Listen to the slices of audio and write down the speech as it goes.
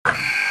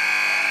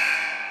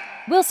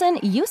Wilson,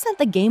 you sent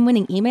the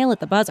game-winning email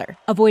at the buzzer,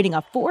 avoiding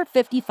a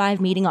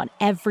 4:55 meeting on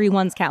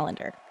everyone's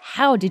calendar.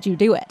 How did you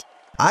do it?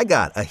 I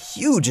got a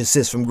huge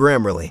assist from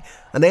Grammarly,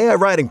 an AI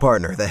writing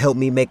partner that helped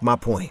me make my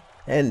point.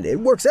 And it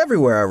works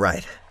everywhere I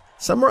write.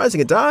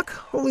 Summarizing a doc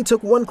only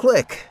took one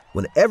click.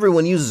 When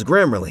everyone uses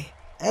Grammarly,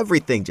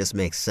 everything just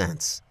makes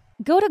sense.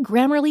 Go to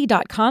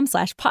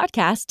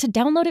Grammarly.com/podcast to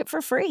download it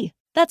for free.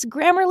 That's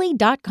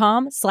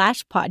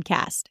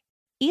Grammarly.com/podcast.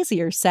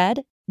 Easier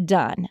said,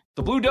 done.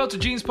 The Blue Delta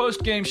Jeans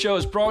post-game show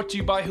is brought to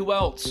you by who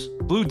else?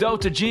 Blue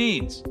Delta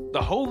Jeans,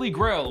 the holy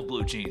grail of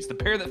blue jeans, the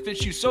pair that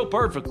fits you so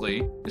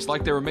perfectly, it's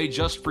like they were made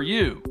just for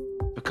you.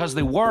 Because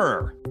they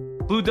were.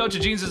 Blue Delta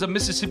Jeans is a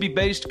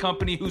Mississippi-based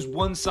company whose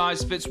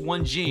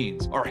one-size-fits-one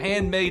jeans are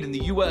handmade in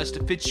the U.S.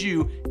 to fit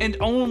you and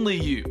only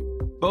you.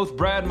 Both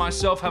Brad and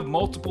myself have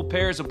multiple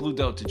pairs of Blue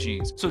Delta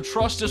jeans, so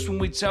trust us when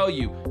we tell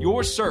you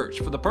your search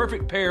for the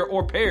perfect pair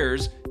or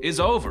pairs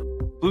is over.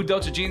 Blue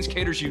Delta Jeans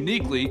caters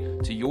uniquely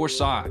to your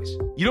size.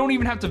 You don't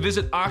even have to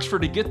visit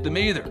Oxford to get them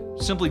either.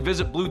 Simply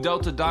visit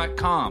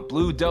BlueDelta.com,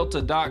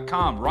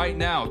 BlueDelta.com right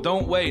now.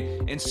 Don't wait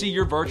and see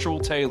your virtual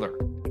tailor.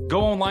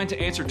 Go online to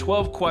answer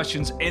 12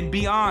 questions and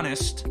be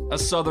honest. A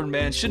Southern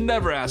man should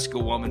never ask a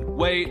woman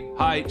weight,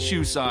 height,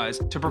 shoe size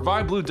to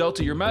provide Blue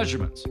Delta your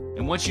measurements.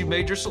 And once you've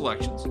made your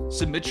selections,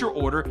 submit your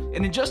order,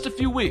 and in just a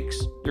few weeks,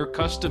 your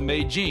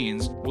custom-made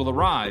jeans will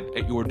arrive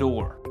at your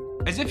door.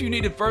 As if you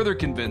needed further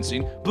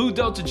convincing, Blue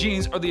Delta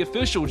jeans are the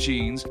official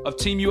jeans of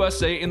Team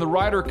USA in the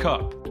Ryder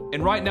Cup.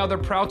 And right now they're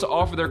proud to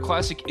offer their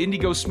classic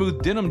indigo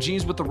smooth denim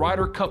jeans with the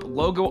Ryder Cup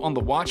logo on the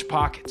watch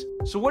pocket.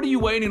 So what are you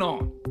waiting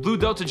on? Blue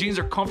Delta jeans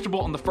are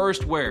comfortable on the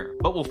first wear,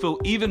 but will feel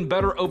even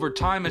better over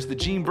time as the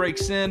jean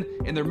breaks in,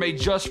 and they're made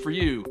just for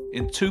you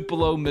in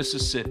Tupelo,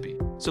 Mississippi.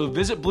 So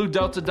visit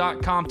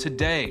BlueDelta.com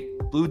today.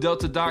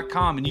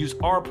 BlueDelta.com and use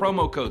our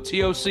promo code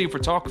TOC for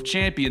Talk of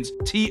Champions,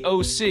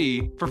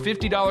 TOC, for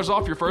 $50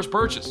 off your first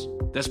purchase.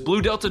 That's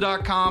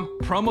BlueDelta.com,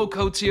 promo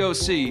code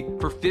TOC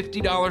for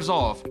 $50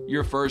 off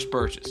your first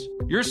purchase.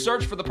 Your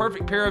search for the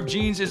perfect pair of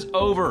jeans is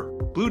over.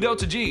 Blue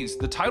Delta Jeans,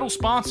 the title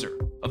sponsor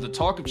of the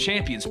Talk of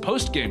Champions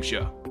post-game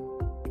show.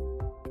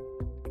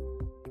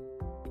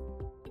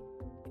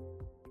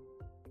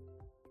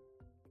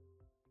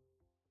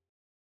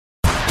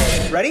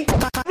 Ready?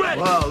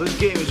 Wow, this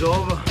game is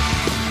over.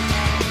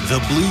 The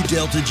Blue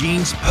Delta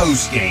Jeans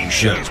post-game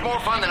show. It's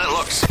more fun than it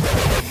looks.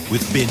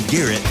 With Ben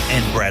Garrett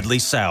and Bradley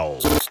Sowell.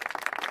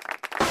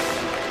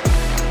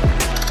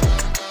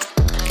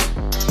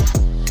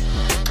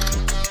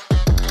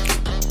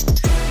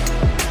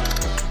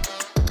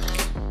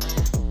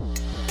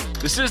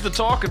 This is the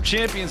Talk of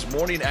Champions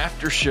morning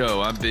after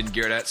show. I'm Ben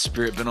Garrett at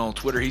Spirit Ben on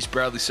Twitter. He's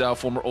Bradley Sowell,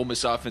 former Ole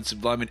Miss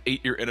offensive lineman,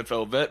 8-year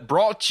NFL vet.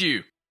 Brought to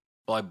you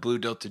by Blue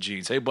Delta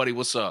Jeans. Hey, buddy,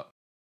 what's up?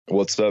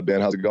 What's up, Ben?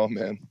 How's it going,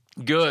 man?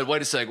 Good.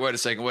 Wait a second.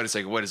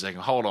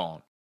 Hold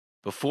on.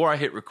 Before I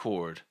hit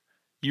record,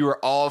 you are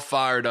all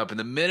fired up. And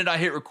the minute I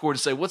hit record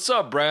and say, what's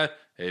up, Brad?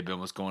 Hey, Ben,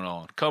 what's going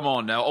on? Come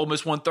on now. Ole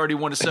Miss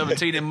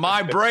 131-17, and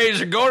my Braves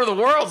are going to the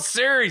World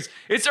Series.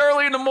 It's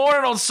early in the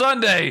morning on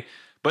Sunday.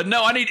 But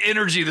no, I need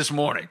energy this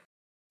morning.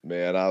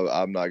 Man,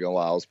 I'm not gonna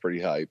lie. I was pretty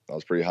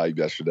hyped.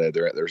 Yesterday.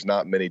 There's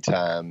not many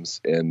times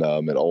in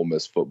Ole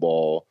Miss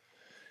football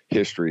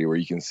history where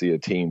you can see a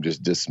team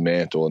just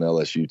dismantle an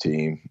LSU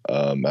team.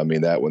 I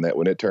mean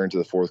when it turned to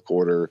the fourth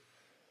quarter,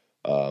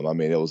 I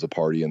mean it was a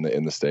party in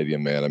the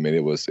stadium, man. I mean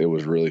it was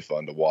really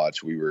fun to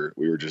watch. We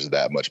were just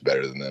that much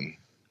better than them.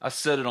 I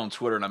said it on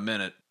Twitter and I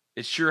meant it.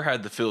 It sure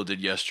had the feel it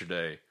did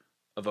yesterday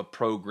of a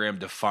program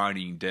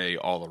defining day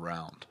all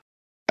around.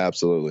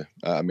 Absolutely.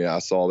 I mean, I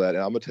saw that,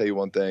 and I'm gonna tell you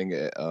one thing.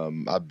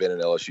 I've been in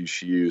LSU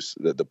shoes.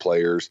 That the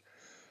players,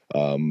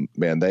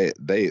 man, they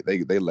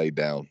laid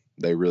down.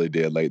 They really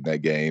did late in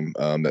that game.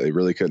 That they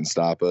really couldn't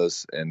stop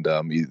us. And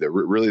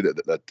really,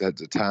 at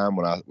the time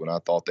when I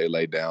thought they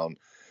laid down,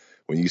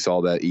 when you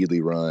saw that Ely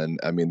run,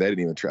 I mean, they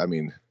didn't even try. I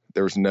mean,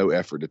 there was no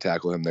effort to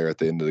tackle him there at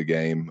the end of the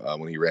game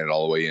when he ran it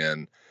all the way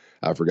in.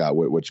 I forgot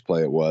which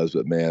play it was,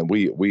 but man,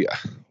 we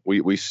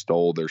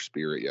stole their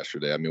spirit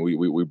yesterday. I mean,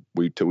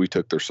 we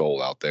took their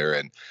soul out there,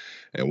 and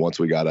once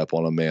we got up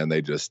on them, man,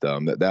 they just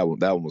that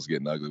one was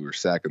getting ugly. We were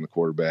sacking the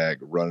quarterback,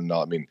 running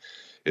off. I mean,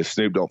 if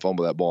Snoop don't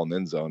fumble that ball in the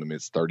end zone, I mean,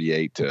 it's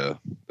 38-10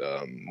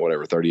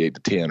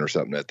 or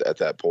something at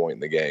that point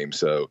in the game.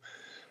 So,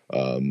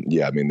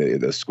 yeah, I mean,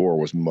 the score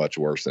was much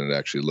worse than it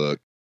actually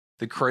looked.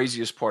 The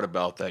craziest part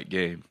about that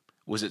game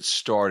was it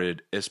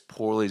started as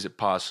poorly as it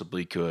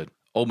possibly could.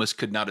 Ole Miss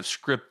could not have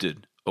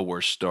scripted a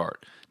worse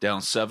start. Down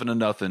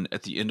 7-0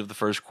 at the end of the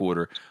first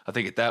quarter. I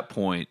think at that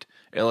point,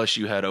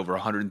 LSU had over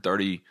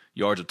 130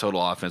 yards of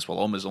total offense, while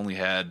Ole Miss only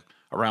had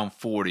around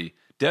 40.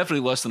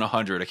 Definitely less than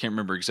 100. I can't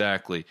remember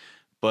exactly.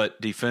 but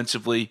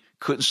defensively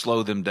couldn't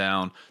slow them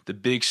down. The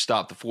big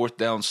stop, the fourth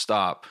down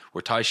stop,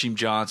 where Tyshim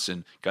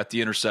Johnson got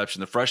the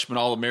interception. The freshman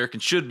All-American,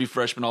 should be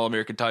freshman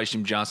All-American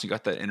Tyshim Johnson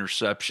got that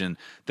interception.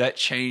 That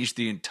changed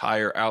the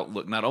entire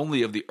outlook, not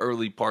only of the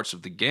early parts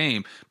of the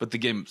game, but the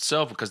game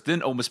itself, because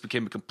then Ole Miss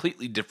became a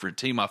completely different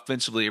team.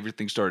 Offensively,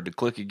 everything started to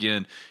click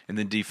again, and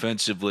then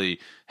defensively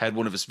had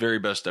one of its very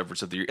best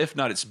efforts of the year, if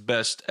not its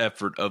best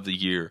effort of the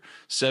year.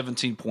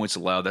 17 points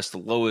allowed. That's the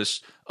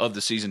lowest of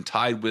the season,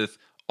 tied with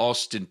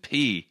Austin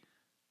Peay,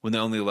 when they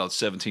only allowed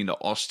 17 to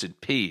Austin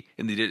Peay,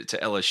 and they did it to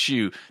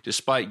LSU,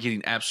 despite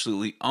getting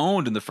absolutely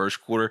owned in the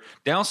first quarter,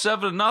 down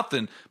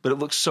 7-0, but it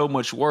looked so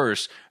much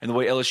worse. And the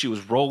way LSU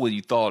was rolling,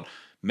 you thought,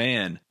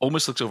 man, Ole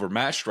Miss looks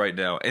overmatched right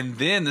now. And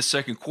then the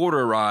second quarter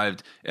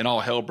arrived, and all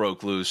hell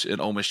broke loose, and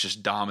Ole Miss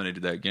just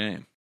dominated that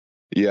game.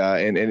 Yeah,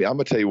 and I'm going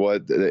to tell you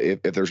what,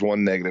 if there's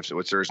one negative,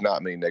 which there's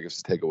not many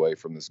negatives to take away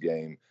from this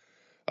game,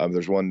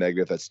 there's one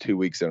negative. That's 2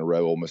 weeks in a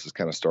row Ole Miss has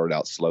kind of started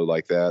out slow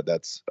like that.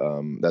 That's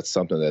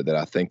something that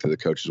I think that the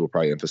coaches will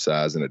probably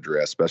emphasize and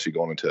address, especially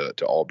going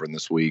into Auburn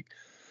this week.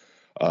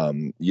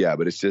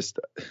 But it's just,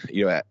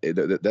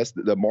 that's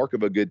the mark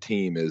of a good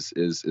team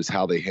is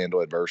how they handle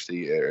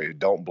adversity.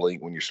 Don't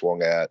blink when you're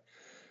swung at.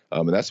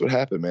 And that's what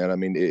happened, man. I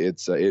mean,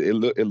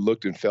 it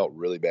looked and felt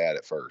really bad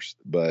at first,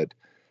 but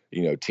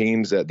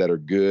teams that are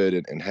good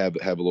and have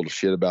a little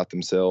shit about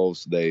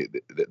themselves, they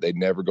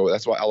never go.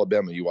 That's why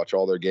Alabama, you watch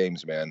all their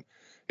games, man.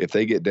 If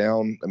they get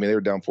down, I mean, they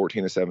were down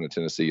 14-7 to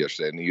Tennessee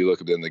yesterday, and you look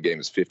at them, the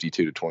game is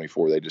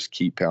 52-24. They just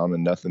keep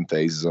pounding. Nothing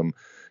phases them.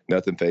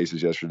 Nothing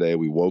phases yesterday.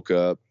 We woke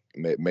up,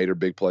 made our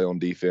big play on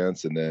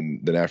defense, and then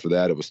after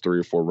that, it was 3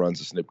 or 4 runs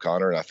to Snip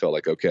Connor, and I felt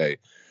like, okay,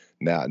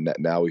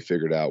 now we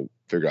figured out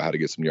how to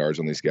get some yards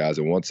on these guys.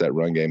 And once that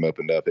run game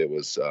opened up, it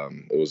was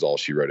all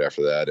she wrote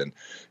after that. And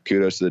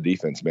kudos to the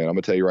defense, man. I'm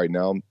gonna tell you right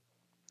now,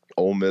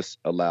 Ole Miss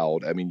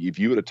allowed. I mean, if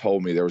you would have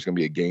told me there was gonna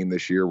be a game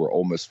this year where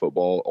Ole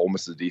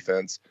Miss's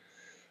defense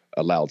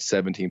allowed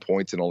 17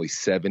 points and only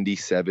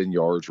 77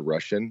 yards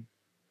rushing,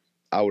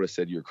 I would have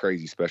said you're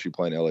crazy, especially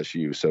playing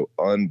LSU. So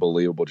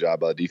unbelievable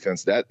job by the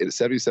defense. That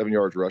 77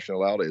 yards rushing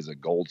allowed is a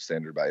gold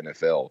standard by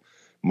NFL,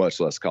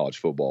 much less college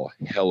football.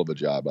 Hell of a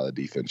job by the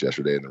defense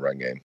yesterday in the run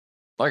game.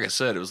 Like I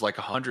said, it was like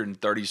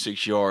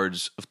 136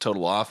 yards of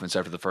total offense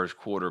after the first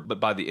quarter,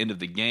 but by the end of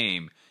the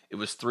game, it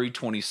was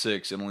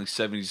 326 and only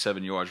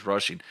 77 yards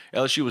rushing.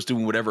 LSU was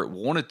doing whatever it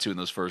wanted to in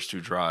those first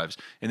 2 drives,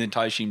 and then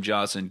Tyshim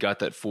Johnson got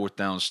that fourth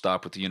down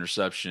stop with the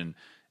interception,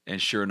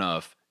 and sure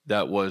enough,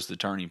 that was the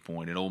turning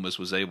point, and Ole Miss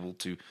was able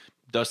to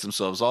dust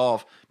themselves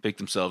off, pick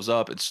themselves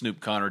up, and Snoop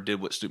Connor did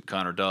what Snoop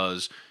Connor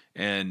does,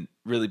 and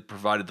really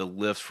provided the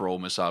lift for Ole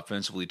Miss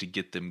offensively to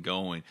get them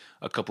going.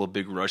 A couple of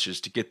big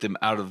rushes to get them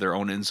out of their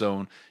own end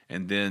zone,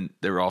 and then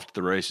they were off to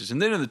the races. And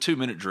then in the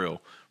 2-minute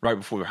drill, right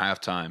before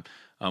halftime,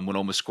 when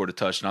Ole Miss scored a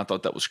touchdown, I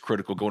thought that was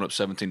critical, going up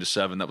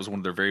 17-7. That was one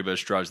of their very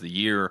best drives of the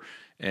year,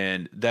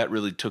 and that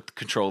really took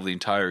control of the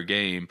entire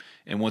game.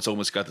 And once Ole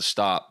Miss got the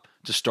stop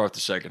to start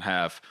the second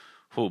half,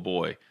 oh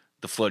boy,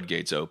 the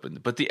floodgates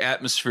opened. But the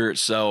atmosphere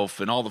itself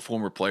and all the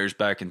former players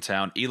back in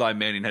town, Eli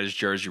Manning had his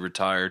jersey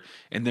retired,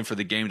 and then for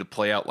the game to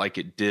play out like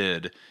it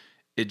did,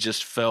 it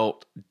just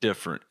felt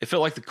different. It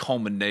felt like the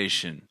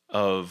culmination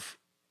of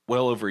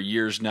well over a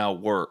year's now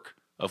work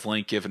of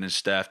Lane Kiffin and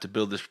staff to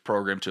build this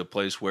program to a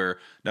place where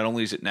not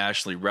only is it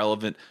nationally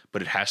relevant,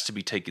 but it has to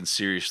be taken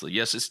seriously.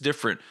 Yes, it's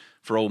different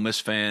for Ole Miss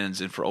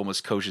fans and for Ole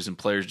Miss coaches and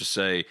players to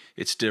say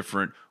it's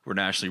different, we're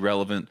nationally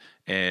relevant,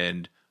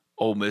 and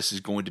Ole Miss is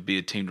going to be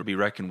a team to be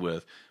reckoned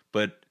with.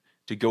 But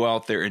to go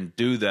out there and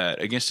do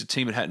that against a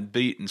team it hadn't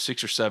beat in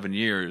 6 or 7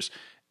 years,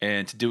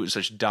 and to do it in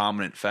such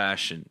dominant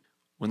fashion,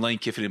 when Lane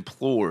Kiffin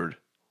implored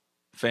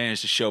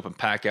fans to show up and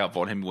pack out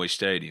Vaught Hemingway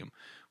Stadium,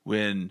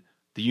 when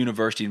the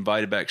university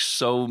invited back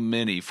so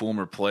many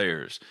former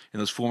players, and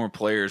those former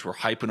players were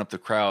hyping up the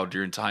crowd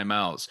during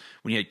timeouts,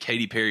 when you had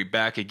Katy Perry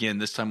back again,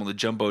 this time on the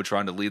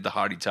Jumbotron to lead the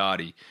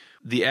hotty-toddy,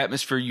 the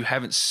atmosphere you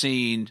haven't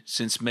seen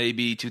since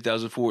maybe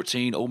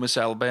 2014 Ole Miss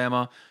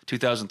Alabama,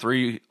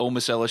 2003 Ole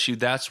Miss LSU.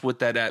 That's what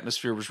that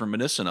atmosphere was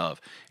reminiscent of.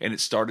 And it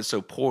started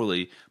so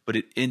poorly, but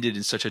it ended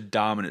in such a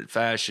dominant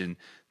fashion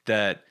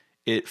that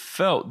it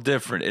felt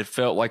different. It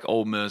felt like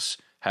Ole Miss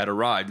had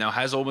arrived. Now,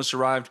 has Ole Miss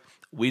arrived?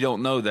 We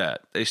don't know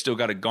that. They still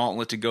got a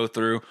gauntlet to go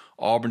through.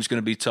 Auburn's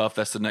going to be tough.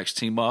 That's the next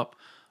team up.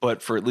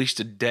 But for at least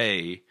a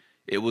day,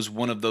 it was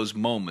one of those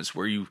moments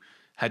where you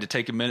had to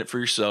take a minute for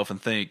yourself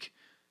and think,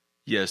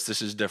 yes,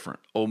 this is different.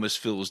 Ole Miss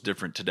feels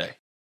different today.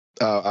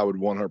 I would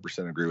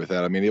 100% agree with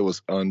that. I mean, it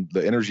was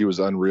the energy was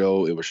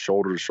unreal. It was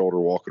shoulder to shoulder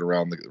walking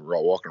around the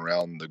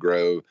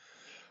Grove.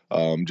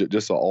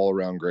 Just an all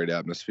around great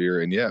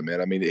atmosphere. And yeah,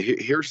 man, I mean,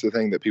 here's the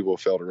thing that people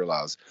fail to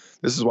realize.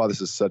 This is why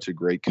this is such a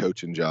great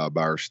coaching job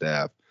by our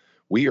staff.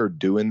 We are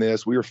doing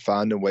this. We are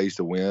finding ways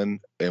to win,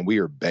 and we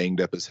are banged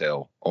up as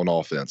hell on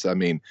offense. I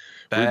mean,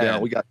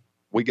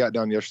 we got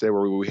down yesterday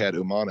where we had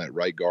Umana at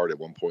right guard at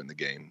one point in the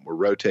game. We're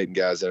rotating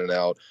guys in and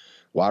out.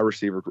 Wide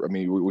receiver. I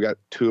mean, we got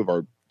two of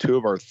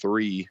our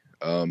 3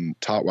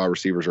 top wide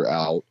receivers are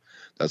out.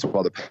 That's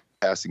why the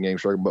passing game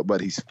struggling, but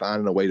he's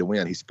finding a way to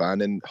win. He's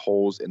finding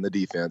holes in the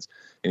defense,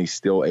 and he's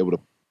still able to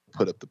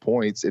put up the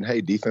points. And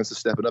hey, defense is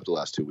stepping up the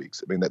last 2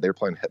 weeks. I mean, that they're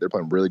playing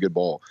really good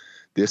ball.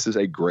 This is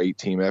a great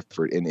team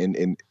effort,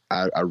 and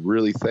I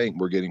really think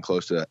we're getting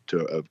close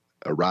to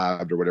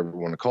arrived or whatever we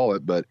want to call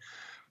it. But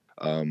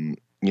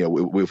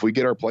if we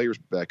get our players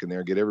back in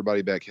there, get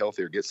everybody back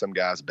healthy, or get some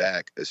guys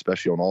back,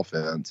 especially on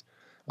offense,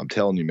 I'm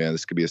telling you, man,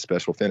 this could be a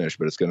special finish.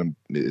 But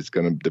it's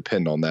gonna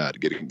depend on that,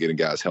 getting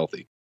guys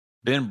healthy.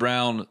 Ben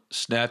Brown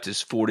snapped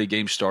his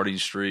 40-game starting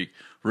streak.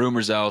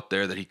 Rumors out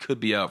there that he could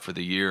be out for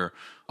the year.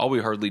 All we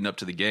heard leading up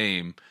to the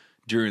game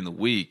during the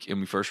week, and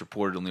we first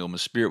reported on the Ole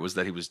Miss Spirit, was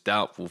that he was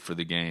doubtful for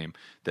the game,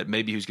 that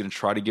maybe he was going to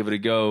try to give it a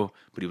go,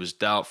 but he was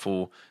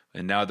doubtful,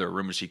 and now there are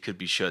rumors he could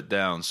be shut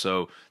down.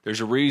 So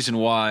there's a reason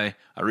why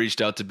I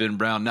reached out to Ben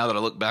Brown. Now that I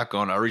look back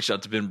on it, I reached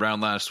out to Ben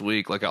Brown last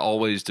week, like I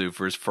always do,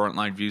 for his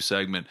Frontline View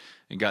segment,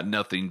 and got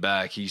nothing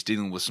back. He's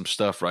dealing with some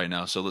stuff right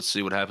now, so let's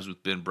see what happens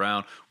with Ben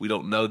Brown. We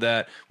don't know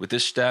that. With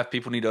this staff,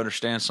 people need to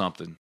understand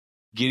something.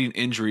 Getting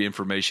injury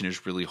information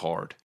is really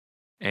hard,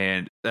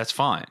 and that's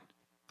fine.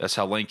 That's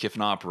how Lane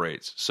Kiffin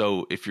operates.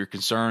 So if you're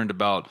concerned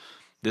about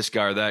this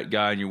guy or that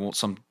guy and you want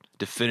some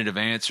definitive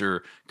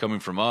answer coming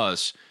from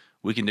us,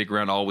 we can dig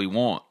around all we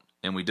want,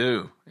 and we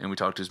do, and we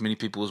talk to as many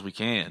people as we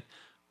can.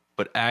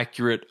 But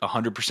accurate,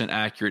 100%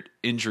 accurate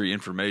injury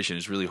information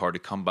is really hard to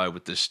come by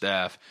with this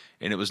staff,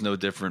 and it was no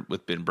different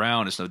with Ben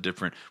Brown. It's no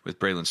different with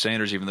Braylon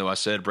Sanders, even though I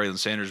said Braylon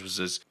Sanders was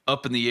as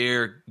up in the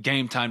air,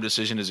 game-time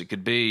decision as it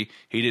could be.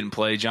 He didn't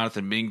play.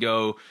 Jonathan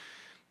Mingo,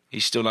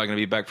 he's still not going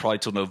to be back probably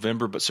till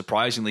November, but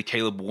surprisingly,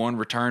 Caleb Warren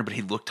returned, but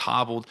he looked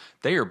hobbled.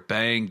 They are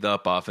banged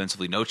up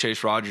offensively. No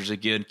Chase Rogers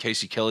again.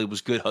 Casey Kelly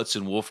was good.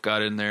 Hudson Wolf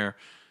got in there.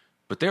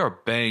 But they are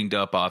banged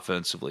up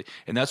offensively.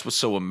 And that's what's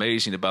so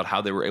amazing about how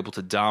they were able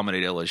to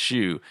dominate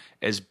LSU.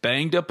 As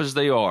banged up as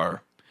they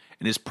are,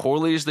 and as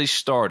poorly as they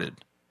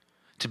started,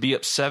 to be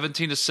up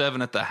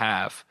 17-7 at the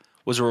half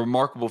was a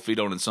remarkable feat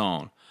on its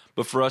own.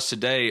 But for us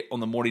today on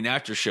the morning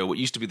after show, what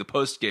used to be the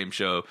post-game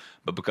show,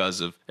 but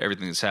because of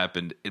everything that's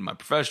happened in my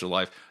professional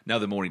life, now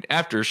the morning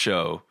after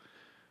show,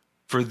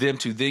 for them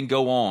to then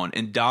go on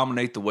and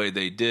dominate the way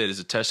they did is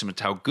a testament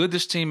to how good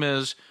this team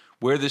is,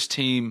 where this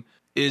team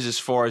is as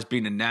far as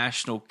being a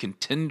national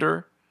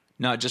contender,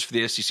 not just for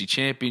the SEC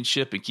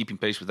championship and keeping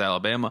pace with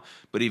Alabama,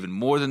 but even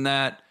more than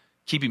that,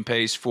 keeping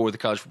pace for the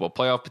college football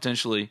playoff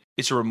potentially.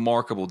 It's a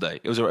remarkable day.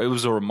 It was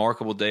a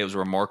remarkable day. It was a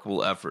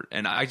remarkable effort.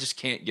 And I just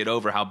can't get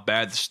over how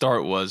bad the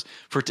start was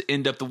for it to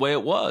end up the way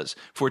it was.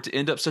 For it to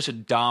end up such a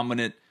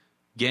dominant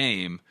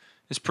game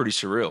is pretty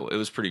surreal. It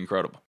was pretty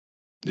incredible.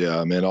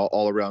 Yeah, man,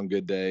 all around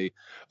good day.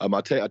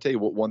 I'll tell you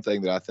what, one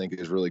thing that I think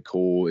is really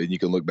cool, and you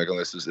can look back on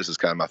this is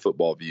kind of my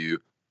football view.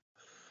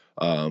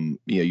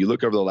 You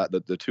look over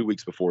the 2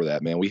 weeks before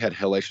that, man, we had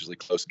hellaciously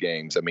close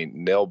games. I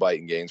mean,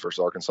 nail-biting games versus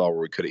Arkansas where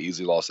we could have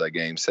easily lost that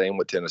game. Same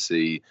with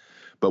Tennessee,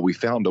 but we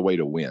found a way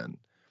to win.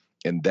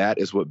 And that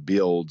is what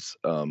builds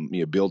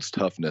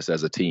toughness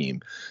as a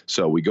team.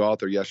 So we go out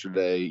there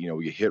yesterday,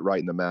 we get hit right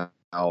in the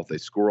mouth. They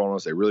score on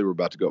us. They really were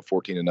about to go up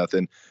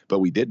 14-0, but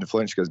we didn't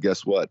flinch because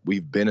guess what?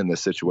 We've been in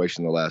this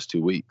situation the last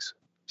 2 weeks.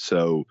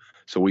 So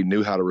we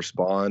knew how to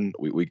respond.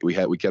 We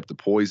kept the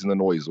poise and the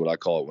noise is what I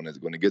call it.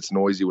 When it gets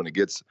noisy, when it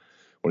gets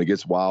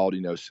wild,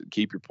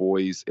 keep your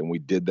poise. And we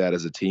did that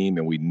as a team,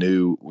 and we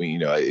knew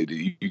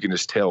you can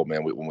just tell,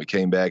 man. When we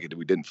came back,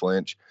 we didn't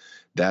flinch.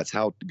 That's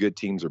how good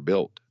teams are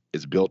built.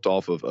 It's built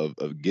off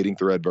of getting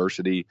through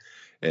adversity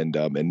and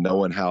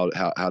knowing how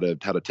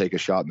to take a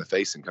shot in the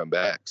face and come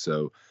back.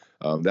 So.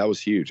 That was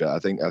huge. I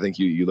think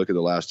you look at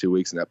the last 2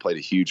 weeks, and that played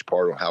a huge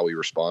part on how we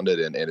responded.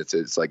 And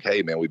it's like,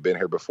 hey, man, we've been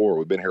here before.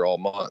 We've been here all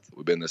month.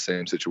 We've been in the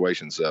same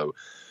situation. So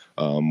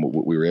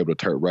we were able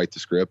to write the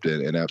script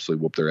and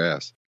absolutely whoop their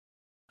ass.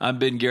 I'm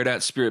Ben Garrett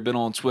at Spirit Ben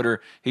on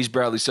Twitter. He's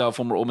Bradley South,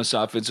 former Ole Miss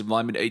offensive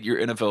lineman,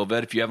 8-year NFL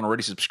vet. If you haven't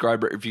already,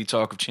 subscribe to Review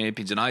Talk of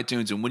Champions in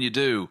iTunes. And when you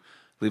do,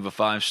 leave a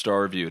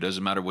 5-star review. It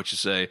doesn't matter what you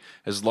say,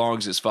 as long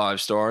as it's 5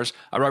 stars.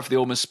 I write for the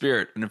Ole Miss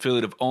Spirit, an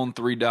affiliate of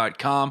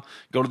On3.com.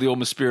 Go to the Ole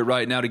Miss Spirit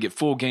right now to get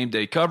full game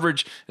day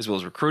coverage, as well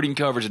as recruiting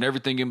coverage and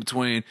everything in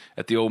between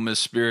at the Ole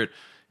Miss Spirit.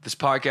 This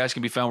podcast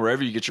can be found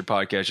wherever you get your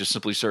podcast. Just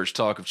simply search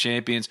Talk of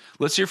Champions.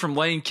 Let's hear from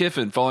Lane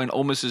Kiffin following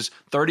Ole Miss's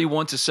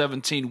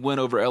 31-17 win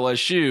over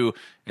LSU,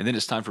 and then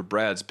it's time for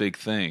Brad's big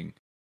thing.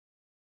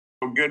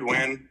 A good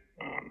win.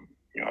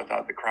 I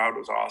thought the crowd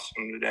was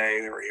awesome today.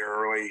 They were here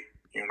early.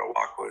 The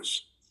walk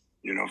was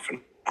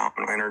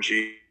phenomenal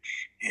energy,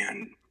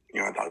 and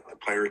I thought the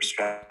players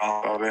fed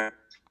off of it.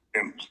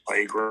 Didn't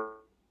play great,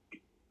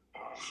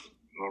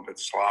 a little bit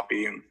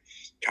sloppy, and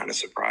kind of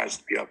surprised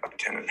to be up by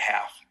 10.5.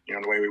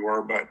 The way we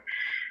were, but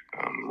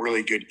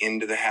really good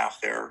into the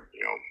half there.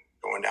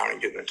 Going down and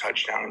getting the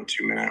touchdown in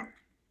 2 minutes,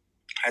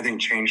 I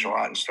think changed a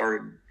lot and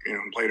started.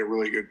 Played a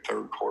really good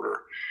third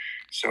quarter.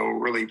 So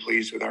really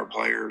pleased with our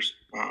players,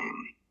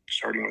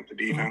 starting with the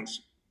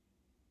defense.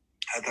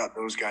 I thought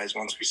those guys,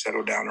 once we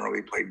settled down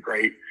early, played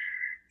great.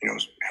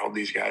 Held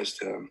these guys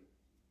to,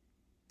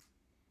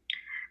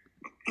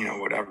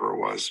 whatever it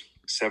was,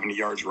 70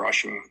 yards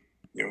rushing,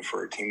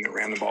 for a team that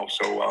ran the ball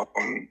so well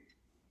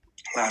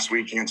last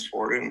week against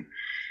Florida. And,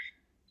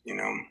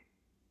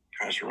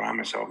 I just remind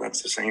myself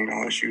that's the same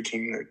LSU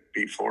team that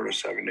beat Florida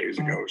 7 days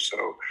ago.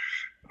 So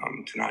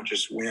to not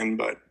just win,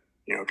 but,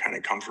 kind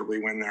of comfortably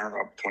win there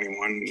up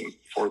 21 in the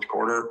fourth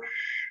quarter,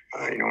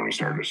 when we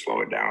started to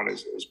slow it down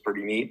is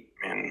pretty neat.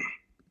 And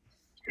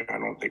I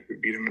don't think we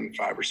beat them in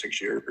 5 or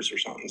 6 years or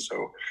something. So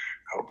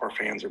I hope our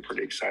fans are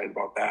pretty excited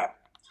about that.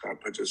 So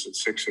that puts us at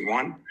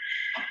 6-1.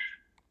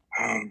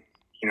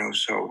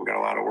 So we got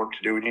a lot of work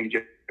to do. We need to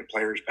get the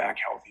players back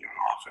healthy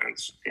on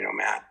offense.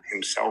 Matt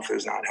himself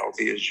is not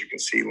healthy, as you can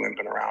see,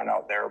 limping around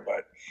out there,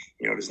 but,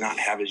 does not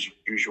have his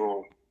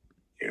usual,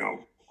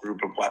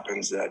 group of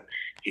weapons that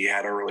he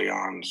had early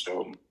on.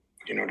 So,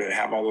 to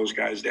have all those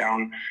guys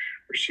down,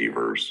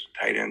 receivers,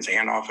 tight ends,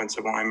 and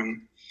offensive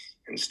linemen,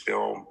 and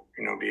still,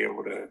 be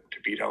able to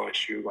beat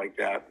LSU like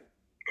that,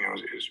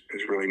 is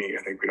really neat.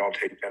 I think we'd all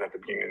take that at the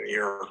beginning of the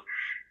year,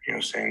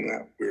 saying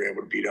that we were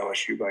able to beat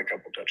LSU by a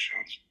couple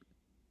touchdowns.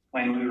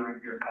 Lane, we were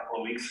here a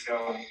couple of weeks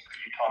ago.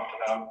 You talked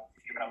about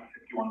giving up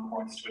 51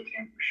 points to a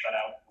team who shut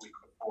out the week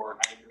before.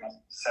 Now you're giving up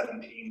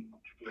 17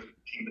 to a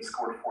team that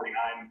scored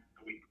 49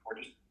 the week before.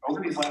 Just over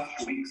these last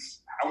 2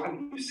 weeks, how have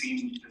you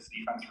seen this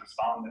defense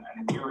respond,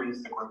 and where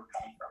is the growth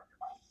coming from?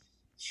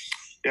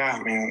 Yeah,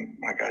 I mean,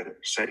 like I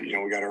said,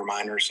 we got to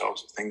remind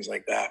ourselves of things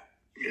like that.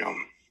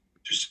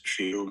 Just a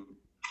few,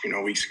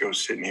 weeks ago,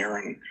 sitting here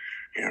and,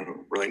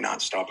 really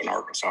not stopping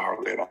Arkansas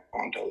hardly at all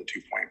until the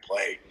 2-point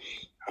play.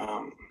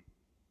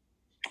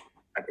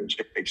 I think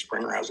Jake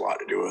Springer has a lot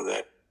to do with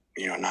it,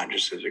 not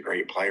just as a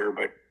great player,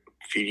 but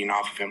feeding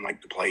off of him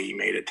like the play he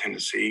made at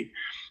Tennessee.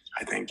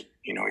 I think,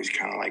 he's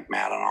kind of like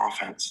Matt on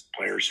offense.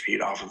 Players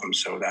feed off of him,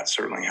 so that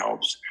certainly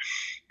helps.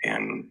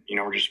 And,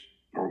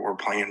 we're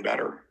playing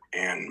better.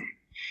 And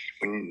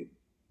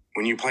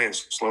when you play a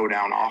slow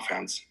down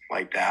offense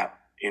like that,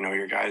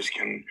 your guys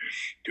can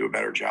do a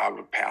better job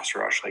of pass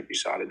rush like you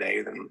saw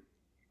today than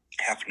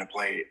having to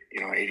play,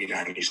 80,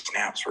 90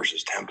 snaps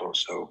versus tempo.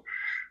 So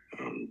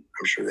I'm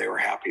sure they were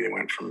happy. They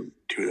went from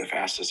two of the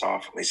fastest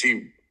off. They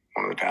see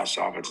one of the fastest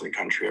offenses in the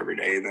country every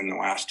day. Then the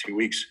last 2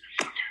 weeks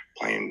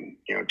playing,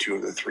 two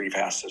of the 3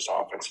 fastest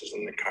offenses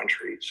in the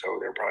country. So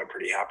they're probably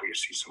pretty happy to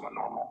see someone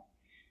normal.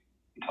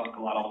 You talked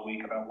a lot all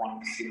week about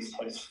wanting to see this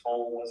place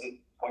full. Was it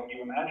what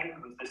you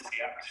imagined? Was this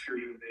the atmosphere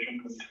you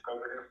envisioned when you took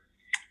over here?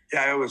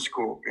 Yeah, it was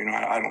cool.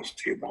 I don't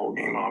see the whole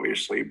game,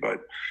 obviously,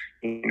 but,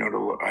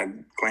 I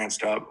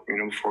glanced up,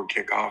 before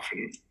kickoff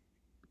and,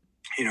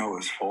 it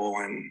was full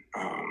and,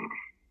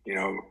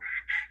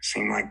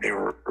 seemed like they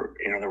were,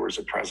 there was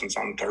a presence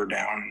on third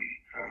down.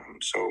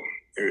 So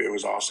it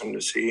was awesome to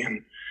see.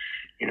 And,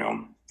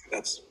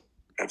 that's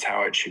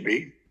how it should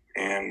be.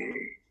 And,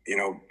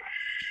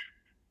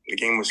 the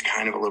game was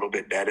kind of a little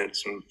bit dead at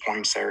some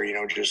points there,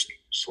 just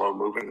slow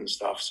moving and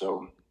stuff.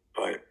 So,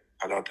 but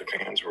I thought the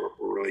fans were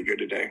really good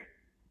today.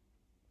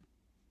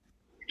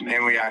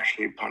 And we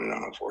actually punted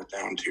on a 4th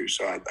down too.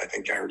 So I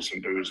think I heard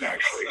some boos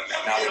actually.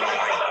 Now they don't like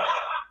that.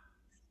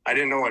 I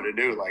didn't know what to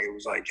do. Like, it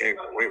was like, hey,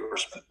 wait,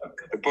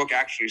 the book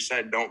actually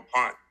said don't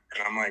punt.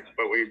 And I'm like,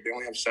 but they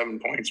only have 7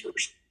 points. We're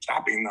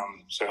stopping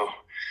them. So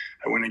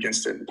I went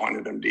against it and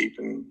punted them deep,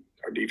 and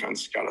our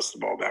defense got us the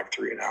ball back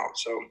 3 and out.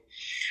 So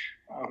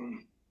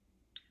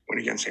went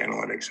against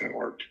analytics, and it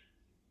worked.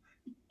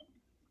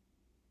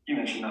 You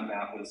mentioned that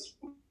Matt was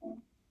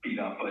beat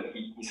up, but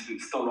he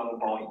still run the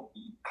ball.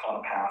 He caught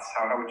a pass.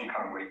 How would you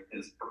kind of rate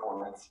his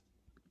performance?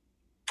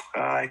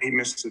 He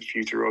missed a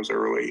few throws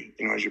early,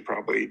 as you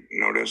probably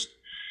noticed.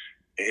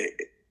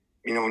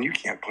 When you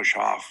can't push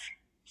off,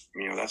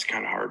 that's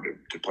kind of hard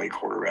to play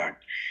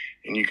quarterback.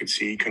 And you could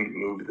see he couldn't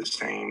move the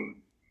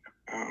same,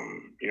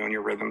 and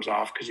your rhythm's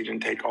off because he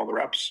didn't take all the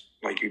reps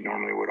like you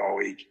normally would all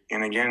week.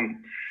 And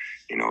again,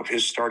 if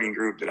his starting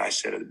group that I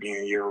said at the beginning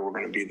of the year, we're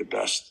going to be the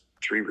best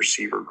 3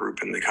 receiver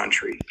group in the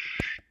country,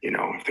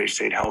 if they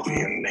stayed healthy,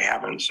 and they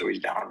haven't, so he's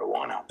down to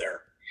 1 out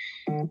there.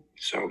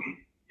 So,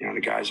 the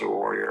guy's a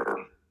warrior.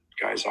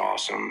 The guy's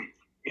awesome.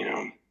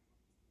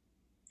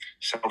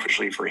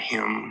 Selfishly for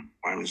him,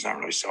 it's not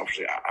really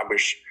selfishly. I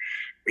wish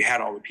we had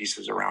all the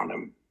pieces around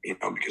him,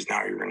 because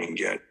now you're going to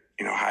get,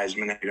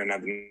 Heisman, he doesn't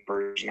have the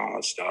numbers and all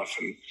that stuff.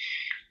 And,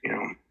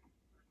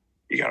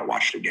 you got to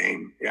watch the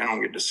game. I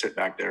don't get to sit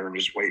back there and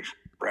just wait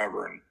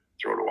forever and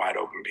throw to wide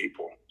open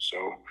people.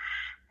 So,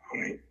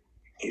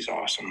 he's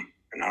awesome,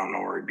 and I don't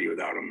know where he'd be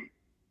without him.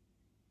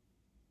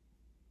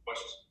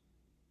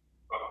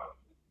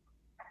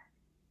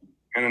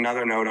 And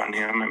another note on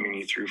him,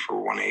 he threw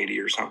for 180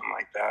 or something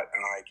like that.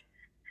 And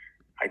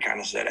I kind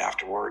of said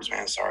afterwards,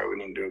 man, sorry, we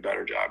need to do a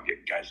better job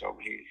getting guys over.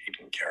 He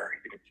didn't care.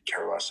 He didn't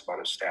care less about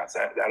his stats.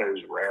 That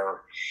is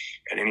rare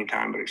at any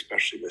time, but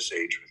especially this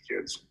age with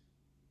kids.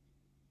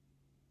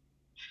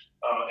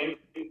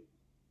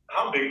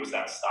 How big was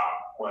that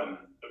stop when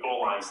the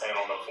goal line stand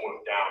on the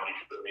 4th down?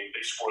 Because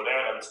they score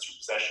there, then it's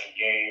 2-possession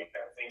game,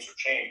 and things are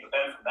changed. But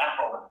then from that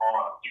moment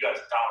on, you guys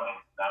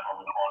dominated from that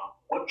moment on.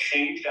 What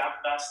changed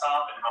after that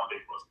stop, and how big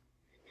was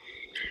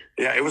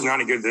it? Yeah, it was not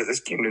a good. This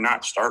game did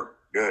not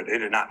start good. It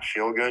did not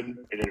feel good.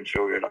 It didn't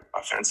feel good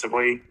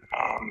offensively.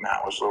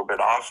 Matt was a little bit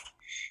off.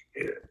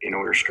 We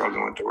were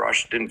struggling with the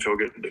rush. It didn't feel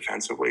good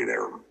defensively. They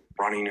were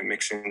running and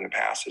mixing the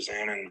passes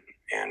in,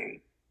 and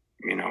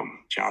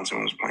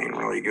Johnson was playing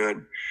really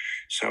good.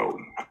 So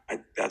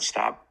that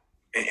stopped.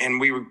 And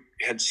we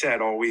had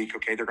said all week,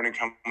 okay, they're going to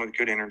come with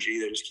good energy.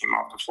 They just came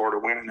off the Florida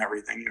win and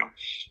everything.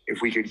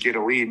 If we could get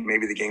a lead,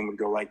 maybe the game would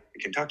go like the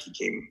Kentucky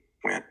game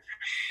went.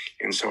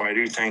 And so I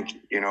do think,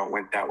 it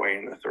went that way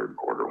in the third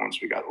quarter once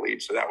we got the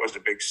lead. So that was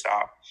a big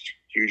stop,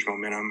 huge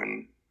momentum.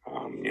 And,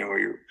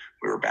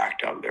 we were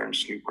backed up there and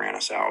Snoop ran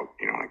us out,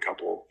 in a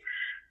couple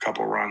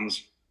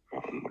runs,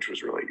 which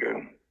was really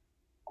good.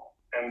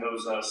 And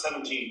those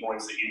 17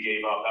 points that you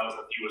gave up, that was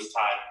the fewest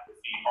tied with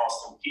the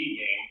Austin Peay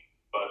game.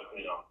 But,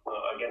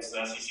 against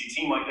an SEC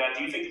team like that,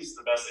 do you think this is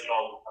the best that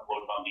y'all have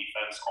looked on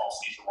defense all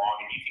season long?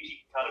 And do you think you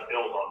can kind of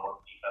build on what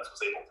the defense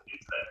was able to do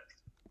today?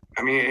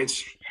 I mean,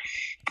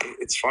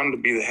 it's fun to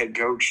be the head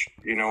coach,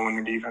 when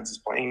your defense is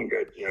playing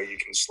good. You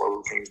can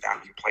slow things down.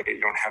 You play it.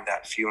 You don't have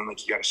that feeling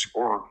like you got to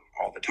score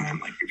all the time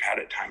like we've had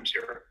at times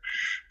here.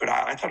 But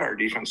I thought our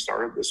defense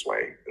started this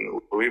way in the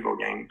Louisville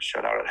game,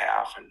 shut out at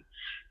half. And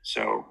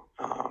so,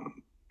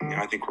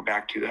 I think we're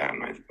back to that.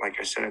 And like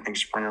I said, I think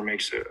Springer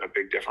makes a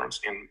big difference.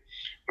 And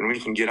when we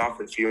can get off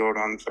the field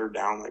on third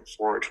down, like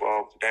 4 or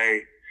 12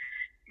 today,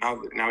 now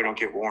we don't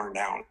get worn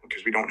down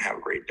because we don't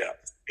have great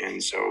depth.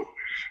 And so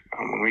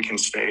when we can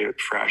stay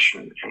fresh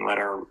and let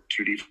our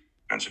two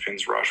defensive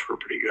ends rush, we're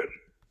pretty good.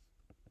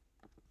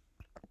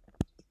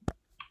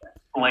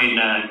 Lane,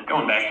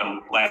 going back to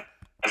last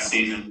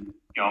season,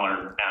 y'all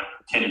are now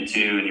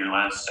 10-2 in your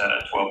last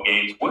 12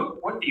 games.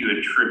 What do you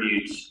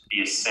attribute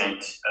the ascent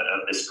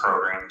of this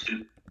program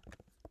to?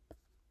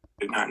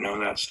 Did not know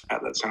that.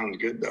 That sounds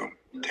good though.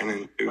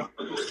 10-2.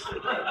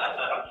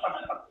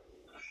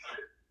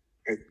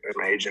 There's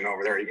my agent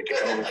over there. You can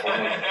take over for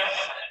me.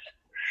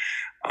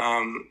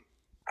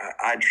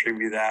 I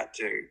attribute that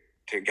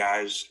to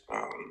guys,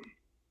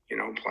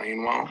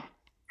 playing well.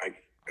 I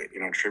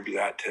attribute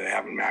that to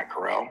having Matt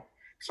Corral.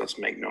 So let's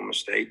make no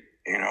mistake.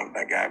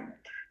 That guy,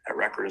 that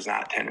record is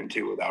not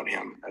 10-2 without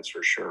him. That's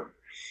for sure.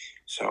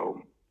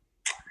 So,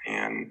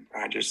 and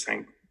I just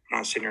think, I'm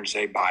not sitting here to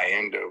say buy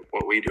into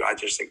what we do. I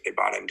just think they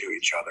bought into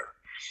each other.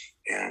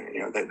 And,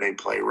 they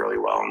play really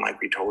well. And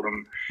like we told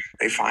them,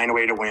 they find a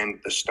way to win.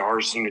 The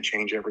stars seem to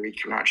change every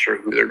week. You're not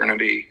sure who they're going to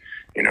be,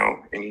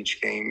 in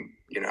each game,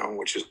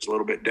 which is a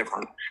little bit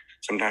different.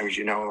 Sometimes,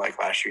 like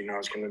last year,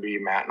 it's going to be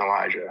Matt and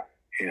Elijah,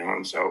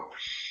 and so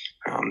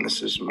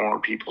this is more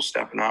people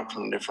stepping up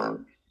from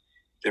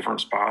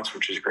different spots,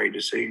 which is great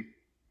to see.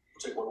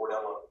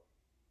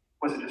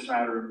 Was it just a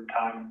matter of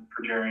time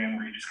for Jerry, and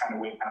were you just kind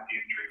of waiting out the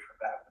injury for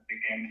that big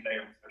game today,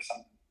 or was there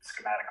something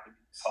schematically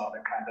you saw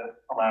that kind of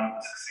allowed him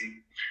to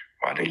succeed?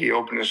 Well, I think he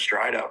opened his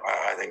stride up.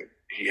 I think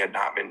he had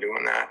not been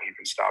doing that. He'd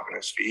been stopping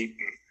his feet,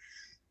 and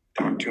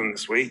talked to him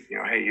this week.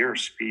 Hey, you're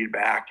speed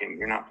back, and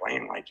you're not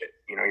playing like it.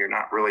 You're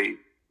not really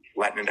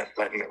letting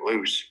it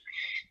loose.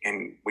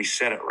 And we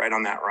said it right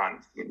on that run.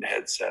 The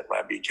headset,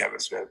 Levy, Kevin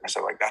Smith. I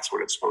said, that's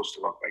what it's supposed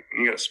to look like.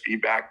 When you got a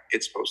speed back,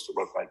 it's supposed to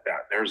look like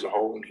that. There's a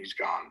hole, and he's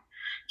gone.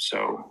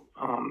 So,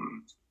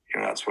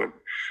 that's what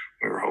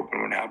we were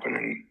hoping would happen.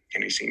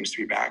 And he seems to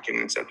be back, and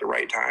it's at the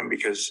right time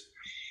because,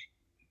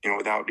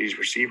 without these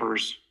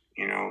receivers,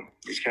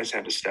 these guys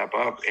had to step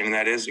up. And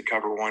that is a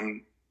cover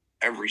one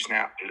every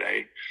snap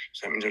today.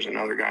 So that means there's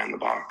another guy in the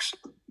box.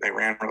 They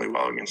ran really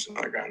well against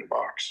another guy in the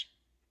box.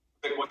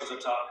 What's the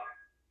top?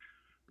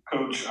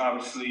 Coach,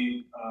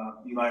 obviously,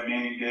 Eli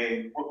Manning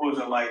Day. What was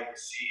it like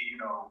to see,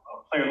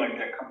 a player like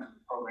that come to the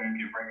program and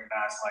get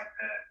recognized like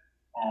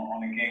that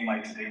on a game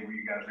like today where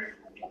you guys were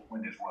able to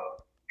win as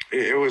well?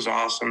 It was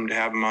awesome to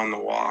have him on the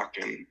walk.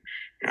 And,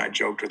 I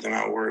joked with him,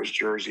 I wore his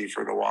jersey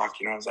for the walk.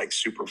 I was like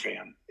super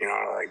fan,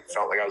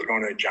 felt like I was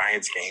going to a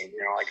Giants game,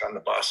 like on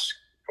the bus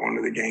going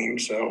to the game.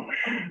 So,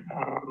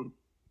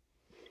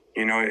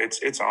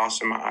 it's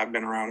awesome. I've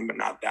been around him, but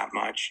not that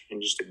much.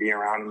 And just to be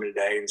around him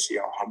today and see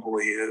how humble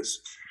he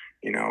is,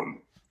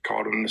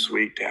 called him this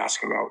week to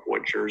ask him about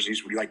what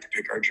jerseys would you like to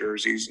pick our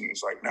jerseys. And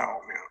he's like, no,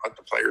 man, let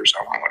the players,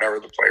 I want whatever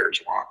the players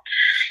want.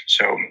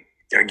 So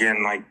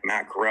again, like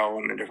Matt Corral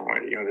in a different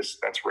way,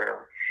 that's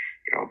rare,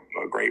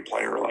 a great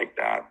player like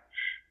that,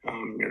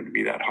 to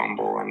be that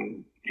humble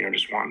and,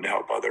 just wanting to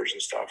help others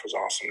and stuff was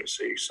awesome to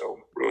see. So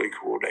really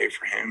cool day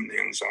for him. The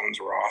end zones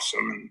were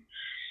awesome.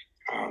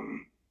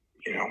 And,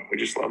 we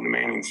just love the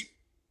Mannings.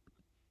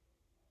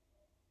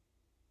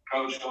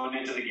 Coach, going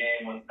into the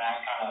game with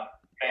Matt kind of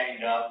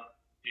banged up,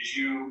 did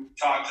you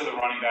talk to the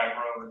running back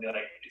room and be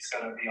like, it's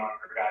going to be on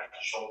your guys'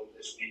 shoulder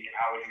this week? And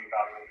how would you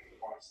evaluate the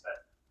performance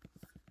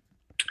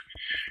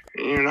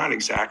then? Not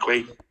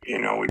exactly.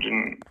 We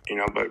didn't,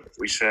 but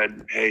we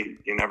said, hey,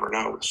 you never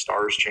know. The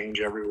stars change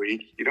every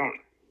week. You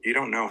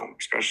don't know,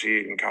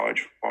 especially in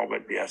college football,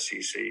 but the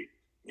SEC.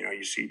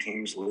 You see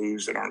teams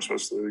lose that aren't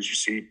supposed to lose. You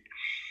see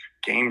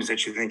games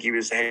that you think he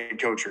was the head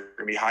coach are going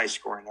to be high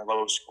scoring, they're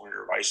low scoring,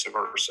 or vice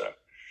versa.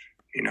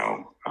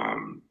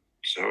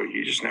 So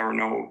you just never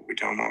know. We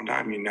tell them all the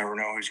time, you never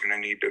know who's going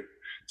to need to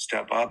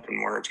step up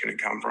and where it's going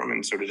to come from.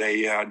 And so today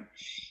you had,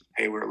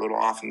 hey, we're a little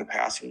off in the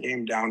passing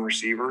game, down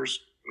receivers.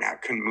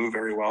 Matt couldn't move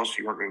very well, so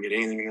you weren't going to get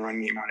anything in the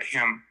run game out of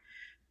him.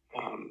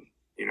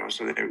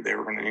 So they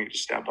were going to need to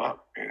step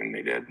up, and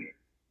they did.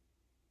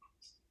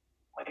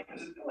 Like,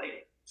 does it feel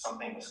like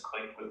something has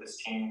clicked with this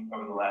team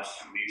over the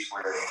last 2 weeks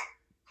where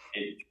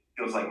it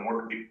feels like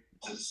more people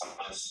just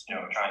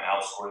trying to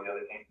outscore the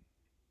other team?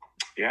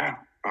 Yeah.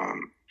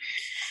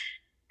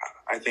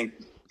 I think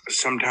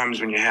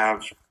sometimes when you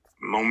have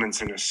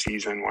moments in a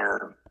season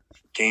where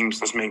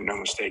games, let's make no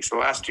mistakes, the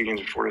last 2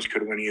 games before this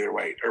could have went either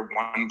way, or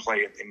one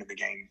play at the end of the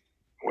game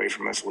away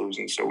from us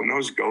losing. So when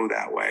those go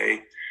that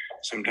way,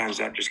 sometimes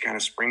that just kind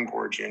of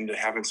springboards you into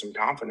having some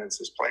confidence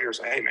as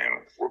players. Hey,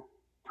 man, we're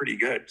pretty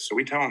good. So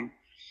we tell them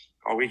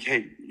all week,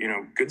 hey,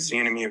 good's the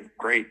enemy of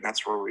great. And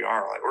that's where we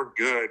are. Like, we're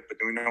good, but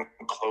then we don't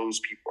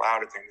close people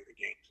out at the end of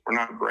the game. We're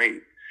not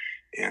great.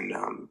 And,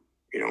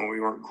 we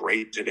weren't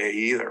great today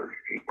either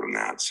from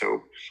that.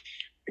 So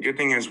the good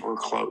thing is we're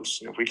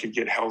close. And if we could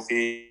get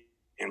healthy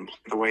and play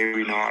the way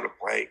we know how to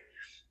play,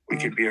 we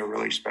could be a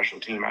really special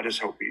team. I just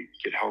hope we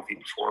get healthy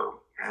before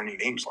there are any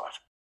games left.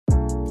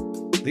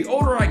 The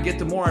older I get,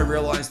 the more I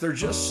realize there are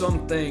just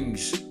some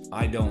things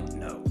I don't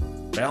know.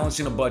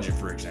 Balancing a budget,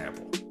 for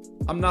example.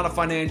 I'm not a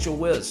financial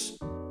whiz.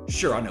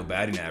 Sure, I know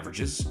batting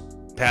averages,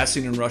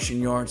 passing and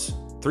rushing yards,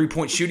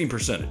 3-point shooting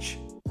percentage.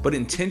 But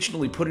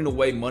intentionally putting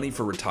away money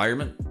for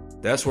retirement?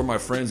 That's where my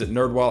friends at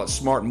NerdWallet's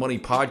Smart Money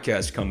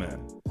Podcast come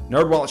in.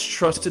 NerdWallet's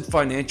trusted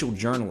financial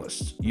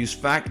journalists use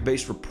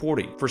fact-based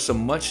reporting for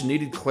some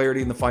much-needed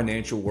clarity in the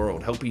financial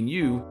world, helping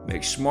you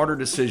make smarter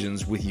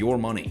decisions with your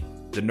money.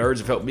 The nerds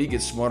have helped me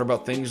get smart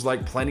about things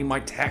like planning my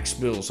tax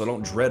bill so I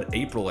don't dread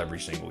April every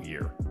single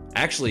year.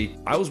 Actually,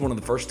 I was one of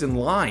the first in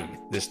line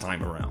this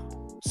time around.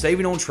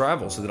 Saving on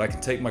travel so that I can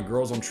take my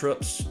girls on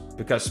trips,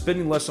 because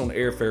spending less on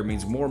airfare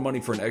means more money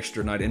for an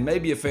extra night and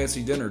maybe a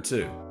fancy dinner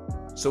too.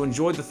 So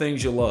enjoy the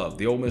things you love,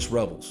 the Ole Miss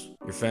Rebels,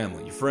 your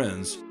family, your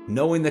friends,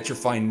 knowing that your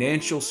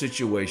financial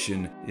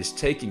situation is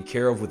taken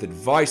care of with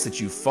advice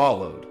that you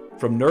followed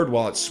from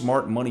NerdWallet's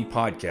Smart Money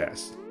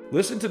Podcast.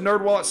 Listen to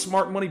NerdWallet's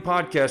Smart Money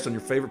Podcast on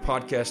your favorite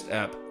podcast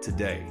app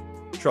today.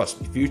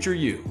 Trust me, future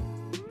you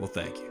will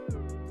thank you.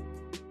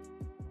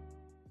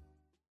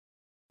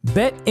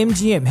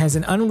 BetMGM has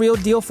an unreal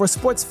deal for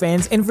sports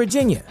fans in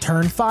Virginia.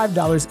 Turn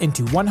 $5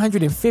 into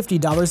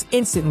 $150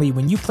 instantly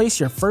when you place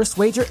your first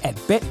wager at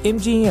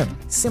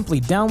BetMGM. Simply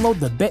download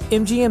the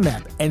BetMGM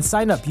app and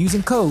sign up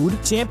using code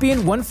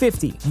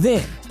Champion150.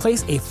 Then,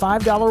 place a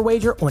 $5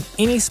 wager on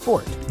any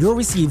sport. You'll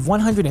receive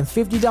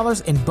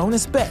 $150 in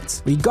bonus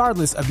bets,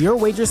 regardless of your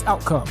wager's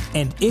outcome.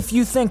 And if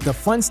you think the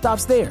fun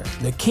stops there,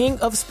 the king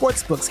of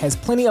sportsbooks has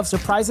plenty of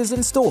surprises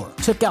in store.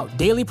 Check out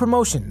daily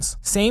promotions,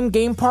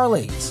 same-game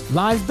parlays,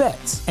 live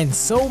bets, and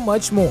so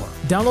much more.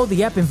 Download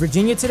the app in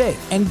Virginia today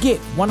and get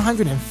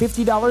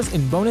 $150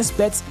 in bonus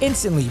bets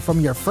instantly from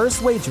your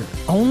first wager.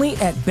 Only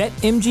at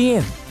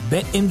BetMGM.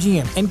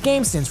 BetMGM and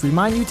GameSense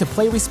remind you to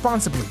play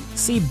responsibly.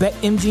 See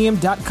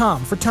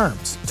BetMGM.com for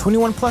terms.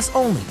 21 plus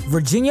only.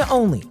 Virginia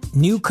only.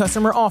 New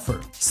customer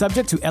offer.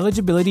 Subject to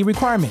eligibility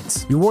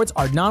requirements. Rewards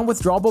are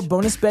non-withdrawable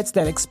bonus bets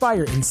that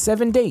expire in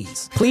 7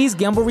 days. Please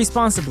gamble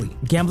responsibly.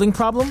 Gambling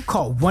problem?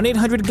 Call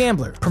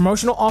 1-800-GAMBLER.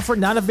 Promotional offer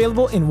not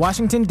available in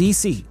Washington,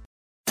 D.C.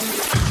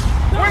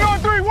 We're on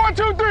 3. 1,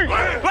 2, 3.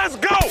 Let's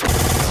go.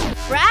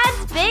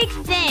 Brad's big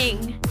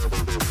thing.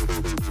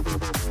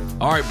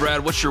 All right,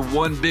 Brad, what's your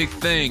one big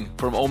thing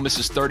from Ole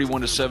Miss's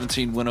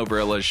 31-17 win over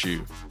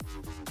LSU?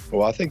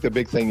 Well, I think the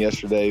big thing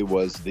yesterday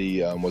was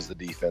the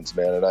defense,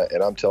 man,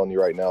 and I'm telling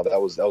you right now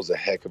that was a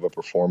heck of a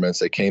performance.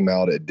 They came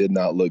out, it did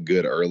not look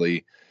good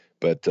early,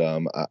 but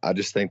I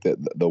just think that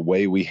the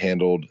way we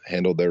handled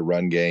their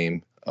run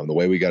game, the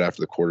way we got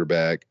after the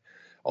quarterback,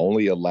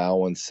 only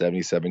allowing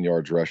 77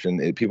 yards rushing,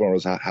 people don't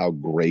realize how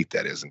great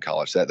that is in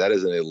college. That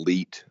is an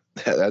elite.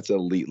 That's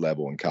elite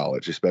level in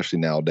college, especially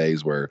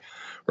nowadays where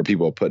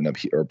people are putting up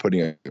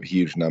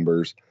huge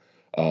numbers.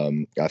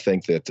 I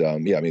think that,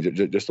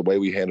 just the way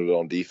we handled it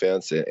on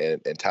defense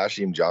and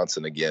Tashim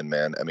Johnson again,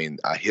 man. I mean,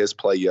 his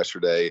play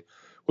yesterday,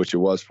 which it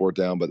was 4th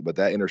down, but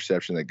that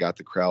interception that got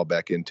the crowd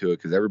back into it,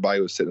 because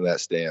everybody was sitting in that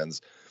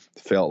stands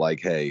felt like,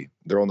 hey,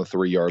 they're on the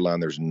 3-yard line.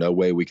 There's no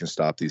way we can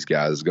stop these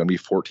guys. It's going to be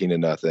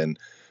 14-0.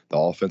 The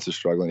offense is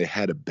struggling. They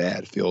had a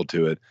bad feel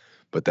to it.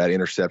 But that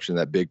interception,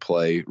 that big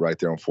play right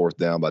there on 4th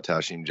down by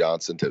Tashim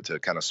Johnson to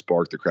kind of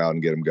spark the crowd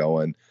and get them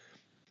going,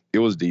 it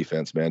was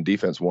defense, man.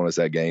 Defense won us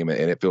that game,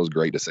 and it feels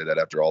great to say that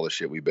after all the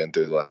shit we've been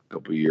through the last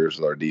couple of years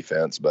with our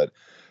defense. But,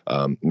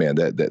 man,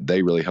 that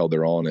they really held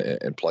their own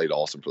and played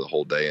awesome for the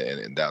whole day,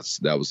 and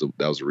that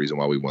was the reason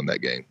why we won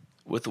that game.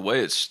 With the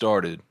way it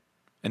started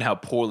and how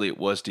poorly it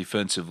was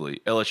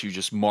defensively, LSU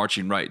just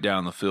marching right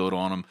down the field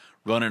on them,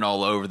 running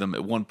all over them.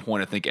 At one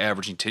point, I think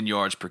averaging 10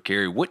 yards per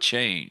carry. What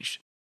changed?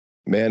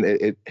 Man,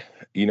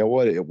 you know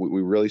what?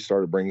 We really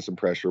started bringing some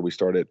pressure. We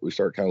started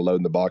kind of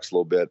loading the box a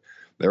little bit.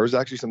 There was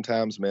actually some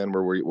times, man,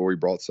 where we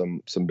brought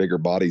some bigger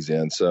bodies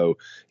in. So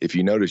if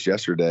you noticed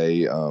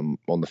yesterday, on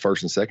the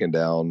 1st and 2nd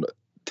down,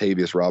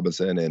 Tavius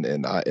Robinson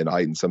and Ite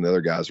and some of the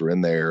other guys were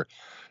in there.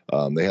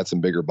 They had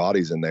some bigger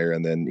bodies in there,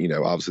 and then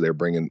obviously they're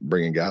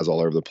bringing guys all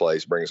over the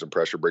place, bringing some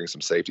pressure, bringing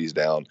some safeties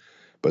down,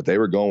 but they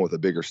were going with a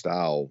bigger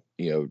style,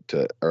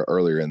 to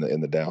earlier in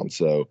the down.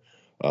 So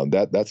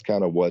that's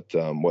kind of what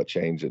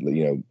changed,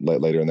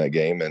 later in that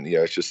game, and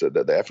it's just that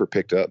the effort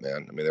picked up,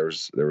 man. I mean, there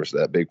was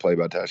that big play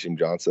by Tashim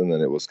Johnson,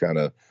 and it was kind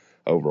of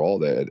overall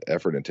that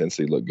effort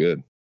intensity looked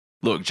good.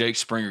 Look, Jake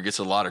Springer gets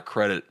a lot of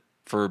credit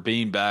for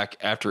being back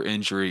after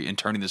injury and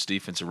turning this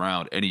defense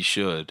around, and he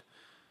should.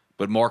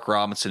 But Mark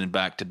Robinson in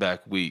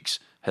back-to-back weeks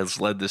has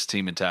led this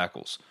team in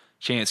tackles.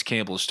 Chance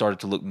Campbell has started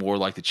to look more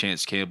like the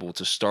Chance Campbell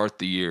to start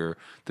the year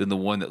than the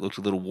one that looked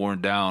a little worn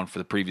down for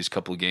the previous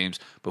couple of games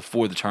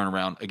before the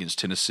turnaround against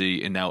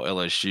Tennessee and now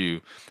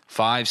LSU.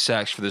 5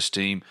 sacks for this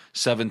team,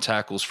 7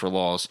 tackles for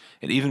loss,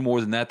 and even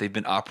more than that, they've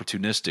been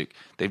opportunistic.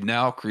 They've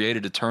now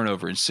created a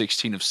turnover in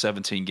 16 of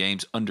 17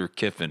 games under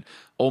Kiffin.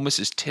 Ole Miss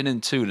is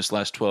 10-2 in its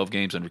last 12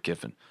 games under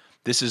Kiffin.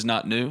 This is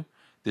not new.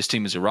 This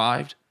team has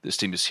arrived. This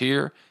team is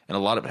here, and a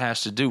lot of it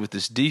has to do with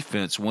this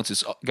defense once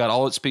it's got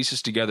all its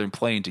pieces together and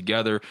playing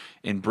together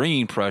and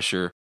bringing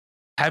pressure,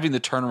 having the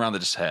turnaround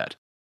that it's had.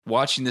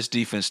 Watching this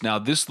defense now,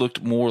 this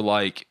looked more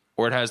like,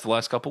 or it has the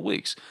last couple of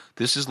weeks,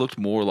 this has looked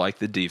more like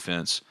the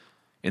defense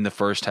in the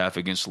first half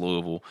against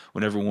Louisville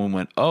when everyone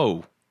went,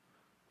 oh,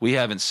 we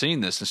haven't seen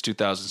this since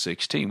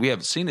 2016. We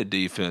haven't seen a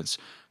defense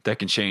that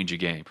can change a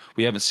game.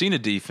 We haven't seen a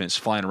defense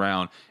flying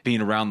around,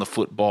 being around the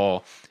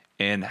football,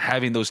 and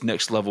having those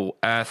next-level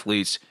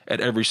athletes at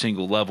every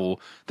single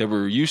level that we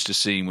were used to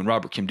seeing when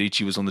Robert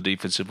Kimdichie was on the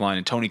defensive line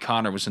and Tony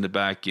Connor was in the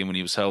back end when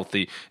he was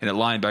healthy, and at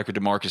linebacker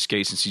DeMarcus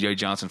Gates and C.J.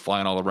 Johnson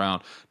flying all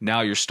around.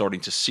 Now you're starting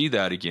to see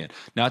that again.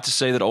 Not to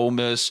say that Ole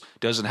Miss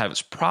doesn't have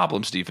its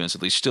problems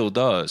defensively, still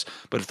does,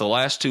 but if the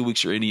last 2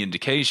 weeks are any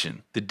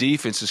indication, the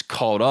defense is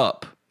caught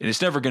up, and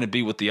it's never going to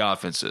be what the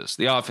offense is.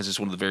 The offense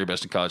is one of the very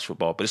best in college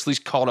football, but it's at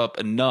least caught up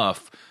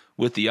enough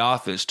with the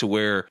offense to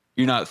where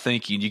you're not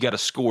thinking you got to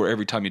score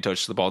every time you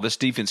touch the ball. This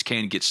defense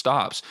can get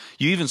stops.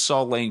 You even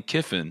saw Lane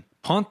Kiffin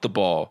punt the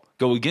ball,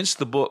 go against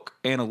the book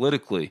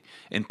analytically,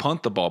 and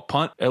punt the ball,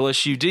 punt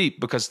LSU deep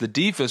because the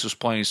defense was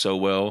playing so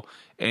well,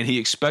 and he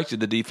expected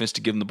the defense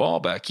to give him the ball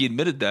back. He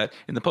admitted that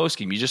in the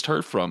postgame. You just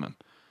heard from him.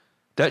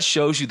 That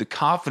shows you the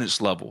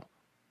confidence level.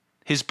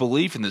 His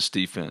belief in this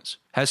defense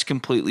has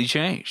completely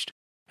changed,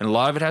 and a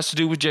lot of it has to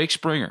do with Jake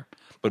Springer.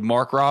 But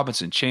Mark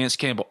Robinson, Chance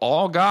Campbell,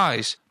 all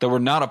guys that were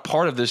not a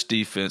part of this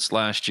defense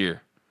last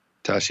year.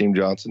 Tashim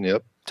Johnson,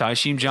 yep.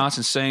 Tashim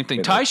Johnson, same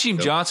thing. Tashim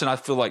Johnson, I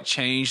feel like,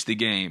 changed the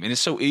game. And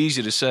it's so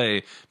easy to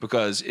say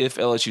because if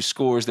LSU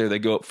scores there, they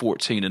go up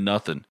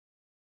 14-0.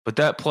 But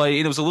that play,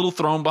 and it was a little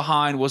thrown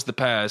behind, was the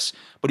pass,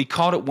 but he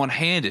caught it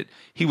one-handed.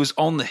 He was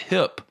on the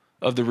hip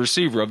of the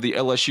receiver, of the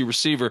LSU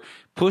receiver,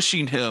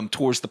 pushing him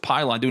towards the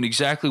pylon, doing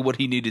exactly what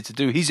he needed to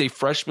do. He's a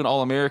freshman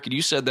All-American.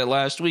 You said that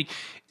last week.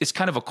 It's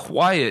kind of a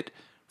quiet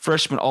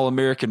freshman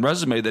All-American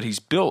resume that he's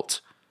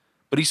built,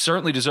 but he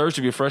certainly deserves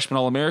to be a freshman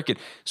All-American.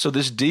 So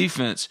this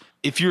defense,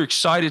 if you're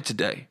excited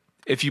today,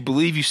 if you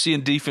believe you see a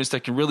defense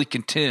that can really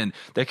contend,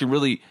 that can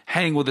really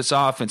hang with its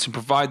offense and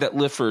provide that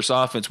lift for its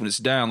offense when it's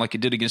down like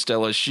it did against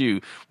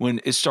LSU, when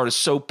it started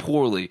so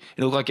poorly,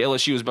 it looked like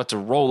LSU was about to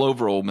roll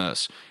over Ole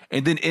Miss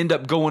and then end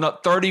up going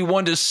up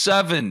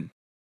 31-7.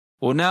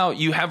 Well, now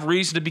you have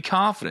reason to be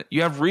confident.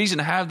 You have reason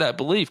to have that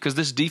belief because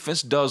this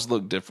defense does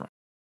look different.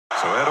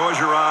 So Ed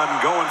Orgeron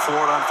going for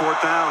it on 4th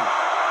down.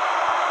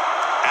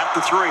 At the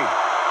 3.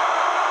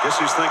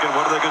 Guess he's thinking,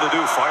 what are they going to do,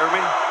 fire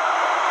me?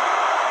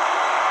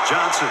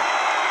 Johnson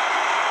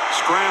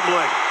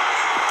scrambling.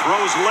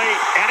 Throws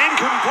late and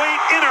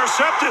incomplete.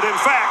 Intercepted, in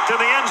fact, in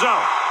the end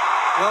zone.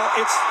 Well,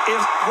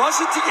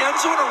 was it the end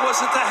zone or was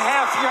it the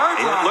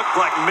half-yard line? It looked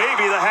like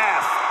maybe the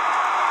half.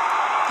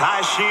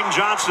 Tashim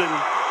Johnson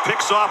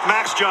picks off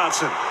Max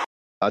Johnson.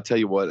 I'll tell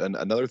you what,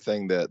 another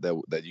thing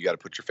that you got to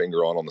put your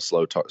finger on the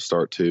slow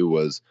start too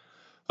was,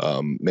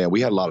 man, we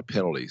had a lot of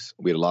penalties.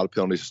 We had a lot of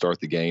penalties to start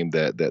the game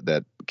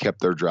that kept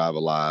their drive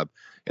alive.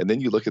 And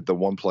then you look at the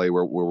one play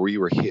where we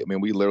were hit. I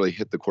mean, we literally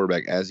hit the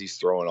quarterback as he's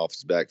throwing off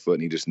his back foot,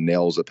 and he just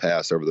nails a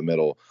pass over the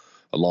middle,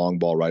 a long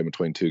ball right in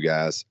between 2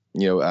 guys.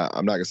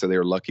 I'm not gonna say they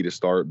were lucky to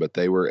start, but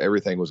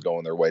everything was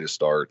going their way to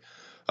start.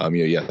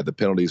 The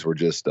penalties were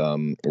just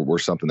were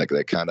something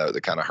that kind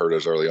of hurt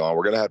us early on.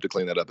 We're gonna have to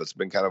clean that up. It's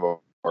been kind of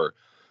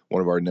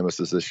one of our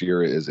nemesis this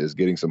year is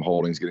getting some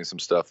holdings, getting some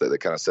stuff that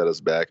kind of set us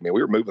back. I mean,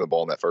 we were moving the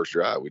ball in that first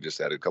drive. We just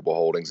had a couple of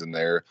holdings in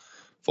there,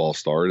 false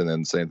start, and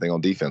then same thing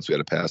on defense. We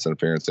had a pass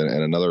interference and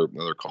another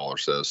call or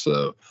so.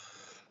 So,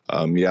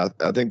 I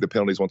think the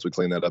penalties, once we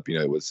clean that up,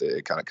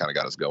 it kind of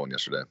got us going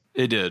yesterday.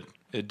 It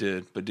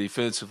did. But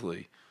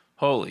defensively,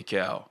 holy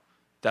cow,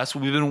 that's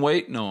what we've been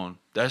waiting on.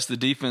 That's the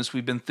defense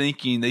we've been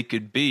thinking they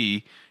could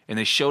be, and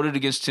they showed it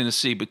against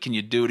Tennessee. But can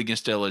you do it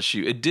against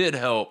LSU? It did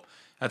help.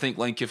 I think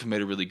Lane Kiffin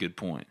made a really good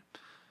point.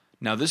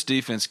 Now, this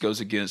defense goes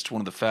against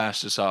one of the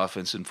fastest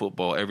offense in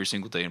football every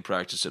single day in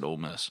practice at Ole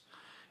Miss.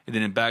 And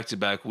then in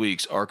back-to-back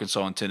weeks,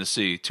 Arkansas and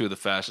Tennessee, 2 of the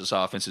fastest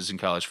offenses in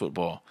college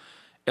football.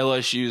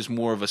 LSU is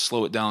more of a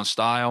slow it down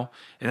style,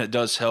 and it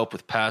does help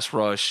with pass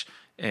rush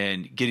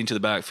and getting to the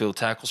backfield,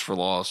 tackles for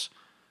loss.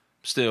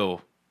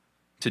 Still,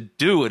 to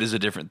do it is a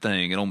different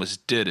thing, and Ole Miss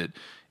did it.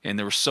 And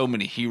there were so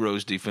many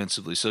heroes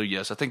defensively. So,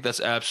 yes, I think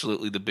that's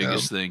absolutely the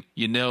biggest thing.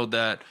 You know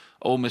that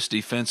Ole Miss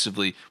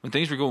defensively, when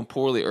things were going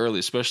poorly early,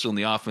 especially on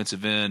the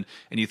offensive end,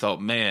 and you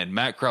thought, man,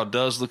 Matt Crowd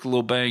does look a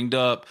little banged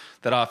up.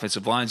 That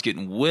offensive line's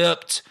getting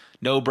whipped.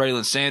 No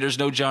Braylon Sanders,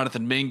 no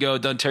Jonathan Mingo.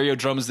 Dontario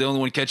Drummond's the only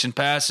one catching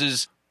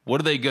passes.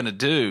 What are they going to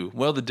do?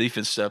 Well, the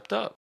defense stepped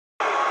up.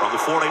 From the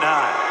 49,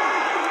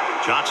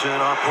 Johnson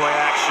on play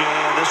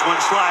action. This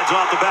one slides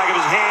off the back of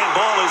his hand.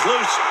 Ball is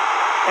loose.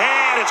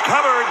 And it's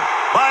covered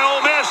by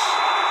Ole Miss.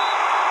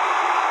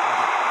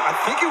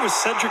 I think it was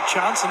Cedric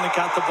Johnson that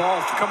got the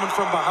ball coming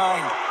from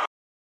behind.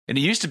 And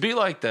it used to be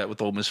like that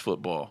with Ole Miss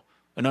football,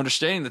 and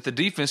understanding that the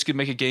defense could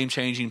make a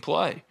game-changing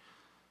play.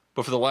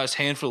 But for the last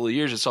handful of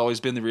years, it's always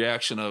been the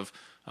reaction of,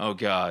 oh,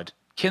 God,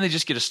 can they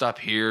just get a stop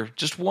here?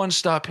 Just one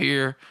stop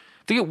here.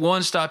 If they get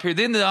one stop here,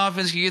 then the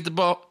offense can get the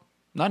ball.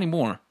 Not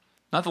anymore.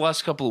 Not the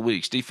last couple of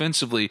weeks.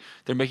 Defensively,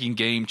 they're making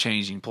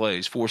game-changing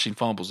plays, forcing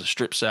fumbles, a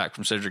strip sack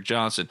from Cedric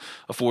Johnson,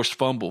 a forced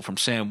fumble from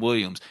Sam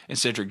Williams, and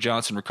Cedric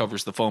Johnson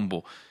recovers the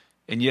fumble.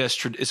 And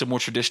yes, it's a more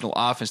traditional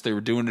offense. They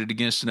were doing it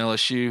against an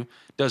LSU.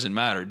 Doesn't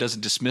matter. It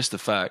doesn't dismiss the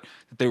fact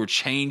that they were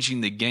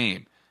changing the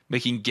game,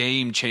 making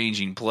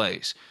game-changing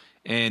plays.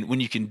 And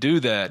when you can do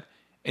that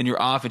in your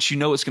offense, you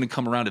know it's going to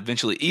come around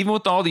eventually. Even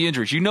with all the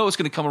injuries, you know it's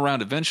going to come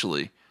around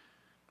eventually.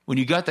 When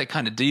you got that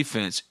kind of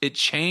defense, it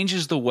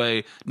changes the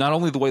way, not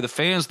only the way the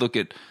fans look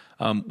at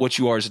what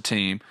you are as a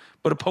team,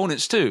 but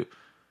opponents too.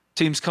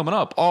 Teams coming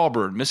up,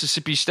 Auburn,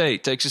 Mississippi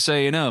State, Texas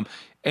A&M,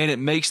 and it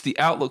makes the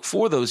outlook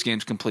for those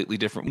games completely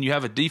different when you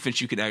have a defense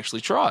you can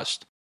actually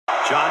trust.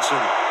 Johnson,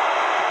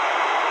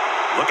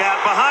 look out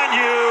behind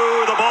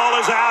you. The ball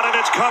is out, and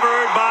it's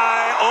covered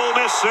by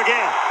Ole Miss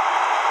again.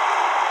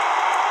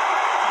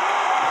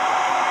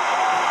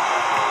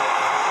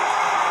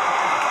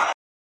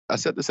 I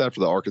said this after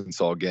the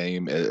Arkansas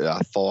game. I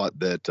thought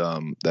that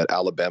that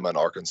Alabama and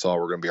Arkansas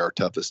were going to be our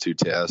toughest two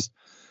tests,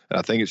 and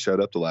I think it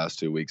showed up the last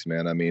 2 weeks,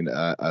 man. I mean,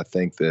 I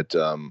think that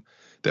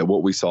that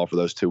what we saw for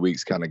those 2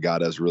 weeks kind of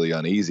got us really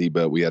uneasy,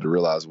 but we had to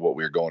realize what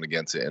we were going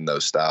against in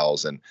those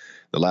styles. And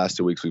the last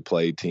 2 weeks we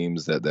played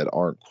teams that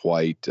aren't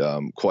quite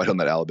on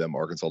that Alabama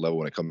Arkansas level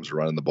when it comes to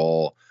running the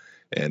ball.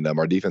 And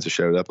our defense has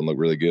showed up and looked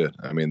really good.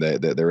 I mean,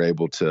 they're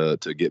able to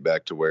get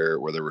back to where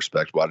they're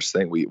respectable. I just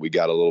think we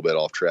got a little bit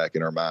off track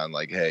in our mind.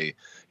 Like, hey,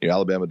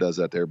 Alabama does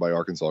that to everybody.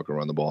 Arkansas can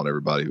run the ball on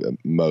everybody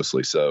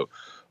mostly. So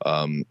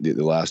the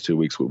last 2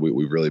 weeks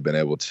we've really been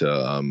able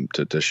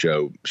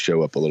to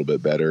show up a little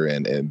bit better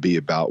and be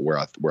about where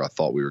I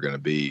thought we were going to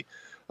be.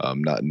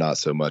 Not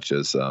so much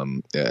as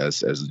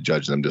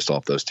judging them just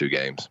off those two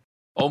games.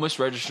 Ole Miss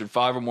registered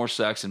 5 or more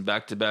sacks in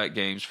back-to-back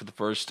games for the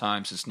first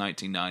time since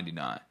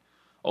 1999.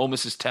 Ole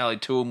Miss has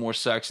tallied 2 or more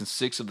sacks in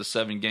 6 of the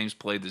 7 games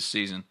played this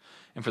season.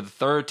 And for the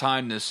third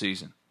time this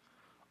season,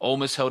 Ole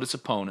Miss held its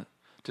opponent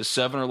to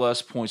 7 or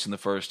less points in the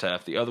first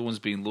half, the other ones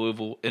being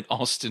Louisville and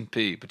Austin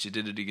Peay, but you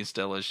did it against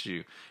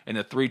LSU. And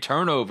the 3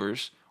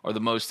 turnovers are the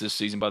most this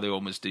season by the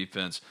Ole Miss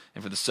defense.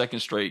 And for the second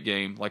straight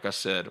game, like I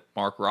said,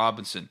 Mark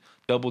Robinson,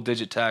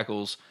 double-digit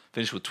tackles,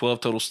 finished with 12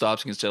 total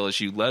stops against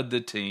LSU, led the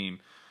team.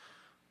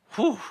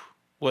 Whew,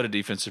 what a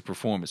defensive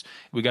performance.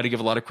 We got to give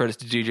a lot of credit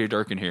to DJ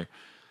Durkin here.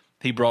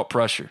 He brought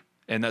pressure,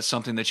 and that's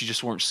something that you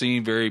just weren't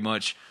seeing very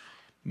much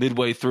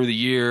midway through the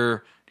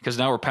year because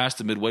now we're past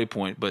the midway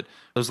point. But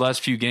those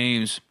last few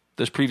games,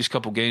 those previous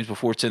couple games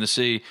before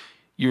Tennessee,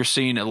 you're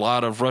seeing a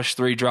lot of rush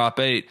 3, drop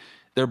 8.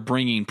 They're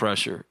bringing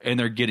pressure, and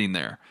they're getting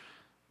there.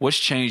 What's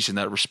changed in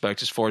that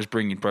respect as far as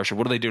bringing pressure?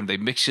 What are they doing? Are they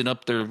mixing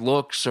up their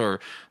looks, or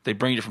they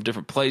bring it from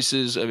different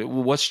places? I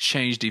mean, what's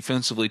changed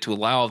defensively to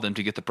allow them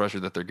to get the pressure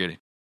that they're getting?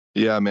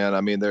 Yeah, man.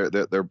 I mean, they're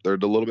a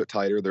little bit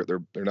tighter.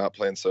 They're not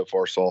playing so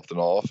far soft and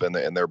off, and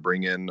they're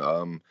bringing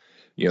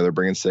they're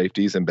bringing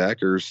safeties and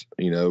backers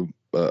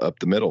up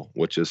the middle,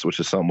 which is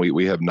something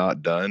we have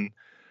not done.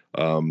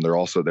 They're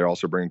also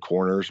bringing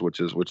corners, which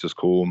is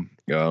cool.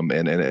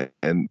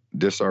 And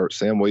just our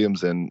Sam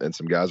Williams and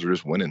some guys are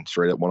just winning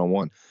straight up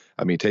 1-on-1.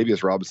 I mean,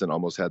 Tavius Robinson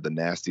almost had the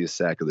nastiest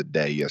sack of the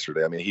day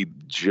yesterday. I mean, he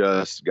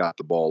just got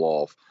the ball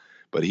off,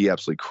 but he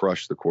absolutely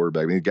crushed the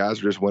quarterback. I mean, guys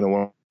are just winning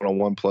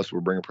 1-on-1. Plus,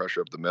 we're bringing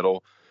pressure up the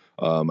middle.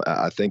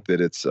 I think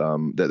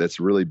that that's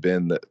really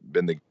been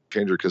the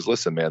changer. Because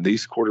listen, man,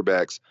 these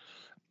quarterbacks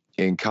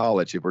in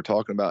college, if we're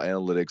talking about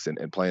analytics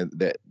and playing,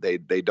 that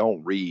they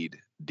don't read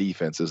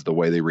defenses the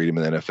way they read them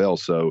in the NFL.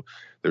 So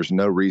there's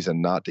no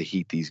reason not to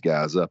heat these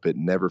guys up. It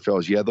never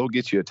fails. Yeah, they'll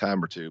get you a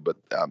time or two, but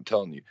I'm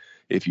telling you,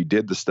 if you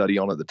did the study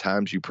on it, the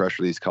times you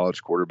pressure these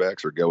college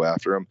quarterbacks or go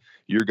after them,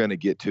 you're going to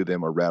get to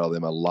them or rattle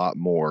them a lot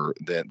more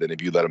than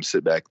if you let them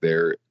sit back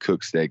there,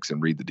 cook steaks,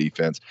 and read the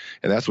defense.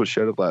 And that's what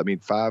showed up. I mean,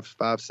 five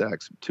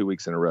sacks 2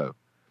 weeks in a row.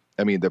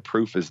 I mean, the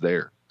proof is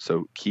there.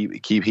 So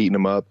keep heating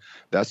them up.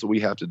 That's what we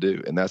have to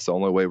do, and that's the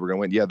only way we're going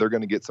to win. Yeah, they're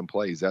going to get some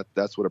plays.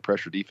 That's what a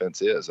pressure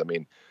defense is. I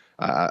mean,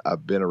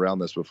 I've been around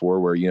this before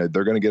where,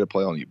 they're going to get a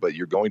play on you, but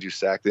you're going to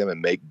sack them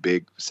and make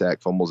big sack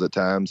fumbles at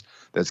times.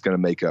 That's going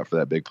to make up for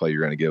that big play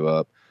you're going to give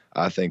up.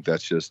 I think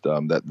that's just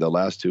that the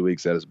last 2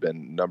 weeks, that has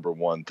been number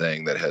one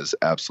thing that has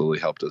absolutely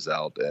helped us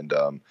out, and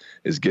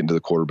is getting to the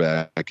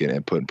quarterback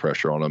and putting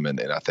pressure on them. And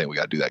I think we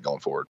got to do that going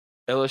forward.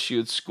 LSU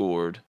had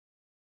scored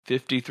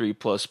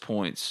 53-plus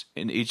points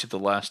in each of the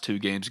last 2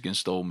 games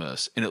against Ole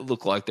Miss, and it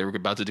looked like they were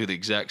about to do the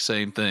exact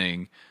same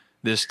thing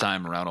this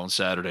time around on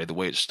Saturday, the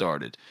way it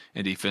started.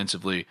 And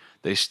defensively,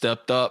 they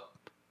stepped up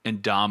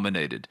and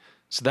dominated.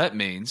 So that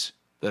means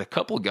that a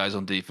couple of guys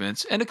on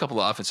defense and a couple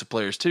of offensive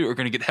players, too, are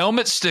going to get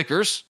helmet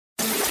stickers.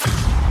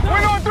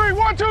 Win on 3,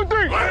 1, 2,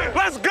 3.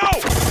 Let's go!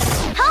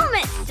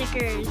 Helmet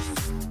stickers.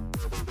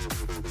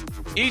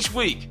 Each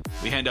week,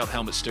 we hand out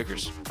helmet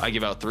stickers. I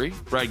give out 3.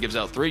 Brad gives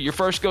out 3. Your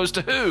first goes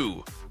to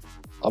who?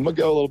 I'm going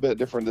to go a little bit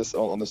different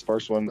on this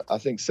first one. I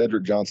think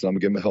Cedric Johnson, I'm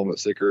going to give him a helmet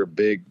sticker.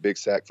 Big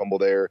sack fumble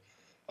there.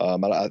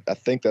 I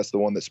think that's the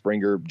one that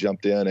Springer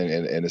jumped in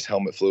and his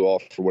helmet flew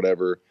off for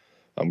whatever.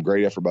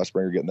 Great effort by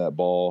Springer getting that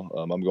ball.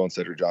 I'm going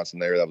Cedric Johnson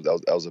there.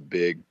 That was a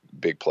big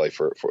play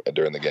for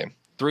during the game.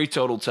 3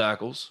 total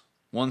tackles,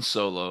 1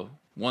 solo,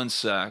 1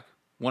 sack,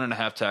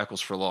 1.5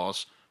 tackles for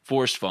loss,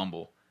 forced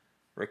fumble.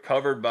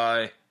 Recovered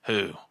by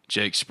who?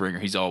 Jake Springer.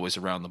 He's always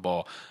around the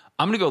ball.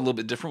 I'm going to go a little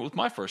bit different with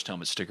my first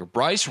helmet sticker.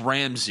 Bryce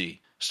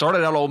Ramsey.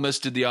 Started out Ole Miss,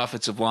 did the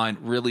offensive line,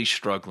 really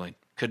struggling.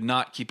 Could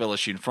not keep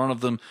LSU in front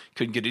of them.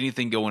 Couldn't get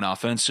anything going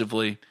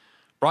offensively.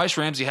 Bryce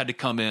Ramsey had to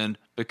come in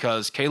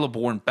because Caleb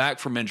Bourne, back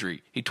from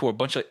injury, he tore a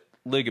bunch of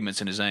ligaments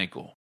in his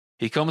ankle.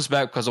 He comes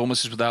back because Ole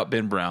Miss is without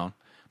Ben Brown.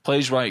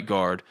 Plays right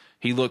guard.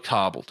 He looked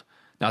hobbled.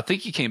 Now, I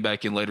think he came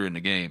back in later in the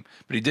game,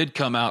 but he did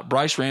come out.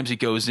 Bryce Ramsey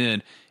goes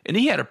in, and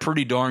he had a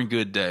pretty darn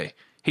good day.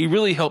 He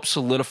really helped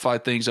solidify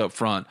things up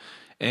front,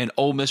 and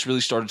Ole Miss really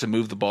started to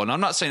move the ball. Now,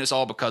 I'm not saying it's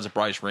all because of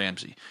Bryce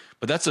Ramsey,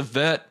 but that's a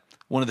vet,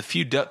 one of the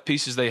few depth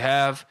pieces they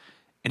have,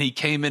 and he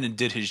came in and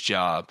did his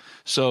job.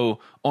 So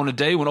on a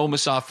day when Ole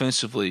Miss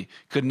offensively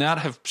could not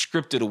have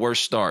scripted a worse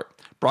start,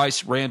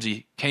 Bryce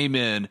Ramsey came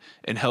in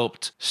and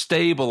helped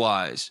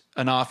stabilize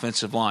an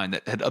offensive line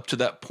that had up to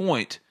that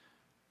point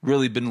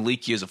really been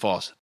leaky as a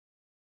faucet.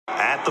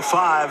 At the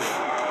 5,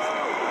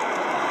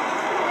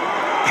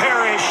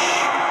 Parrish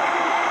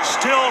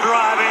still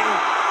driving,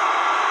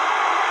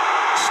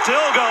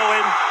 still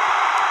going.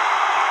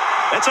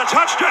 It's a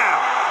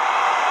touchdown.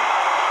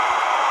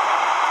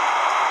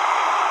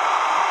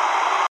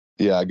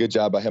 Yeah, good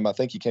job by him. I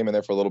think he came in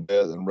there for a little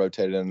bit and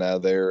rotated in and out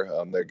of there.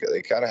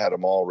 They kind of had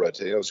them all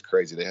rotated. It was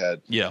crazy. They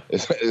had,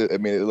 I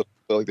mean, it looked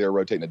like they were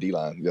rotating a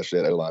D-line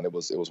yesterday, at O-line. It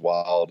was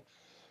wild.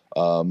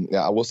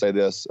 I will say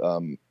this,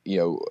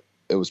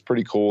 it was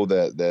pretty cool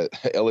that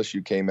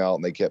LSU came out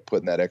and they kept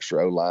putting that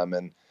extra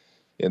O-lineman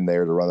in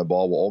there to run the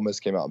ball. Well, Ole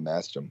Miss came out and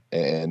matched them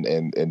and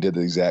did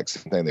the exact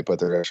same thing. They put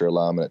their extra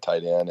O-lineman at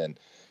tight end and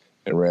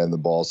ran the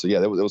ball. So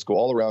yeah, it was cool.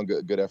 All around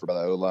good effort by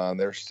the O-line.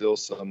 There's still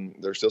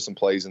some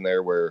plays in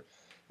there where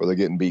they're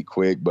getting beat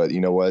quick, but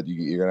you know what?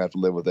 You're gonna have to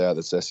live with that.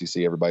 That's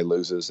SEC. Everybody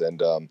loses, and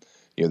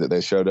that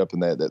they showed up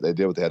and that they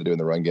did what they had to do in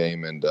the run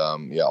game, and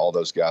all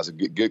those guys, a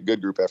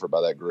good group effort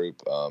by that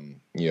group.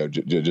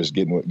 Just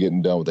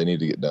getting done what they need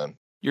to get done.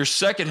 Your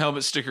second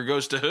helmet sticker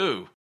goes to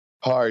who?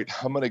 All right,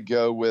 I'm gonna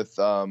go with.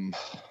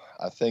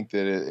 I think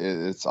that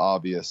it's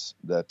obvious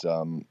that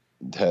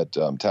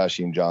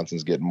Tasheen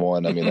Johnson's getting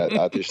one. I mean,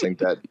 I just think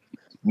that.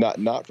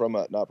 Not from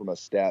a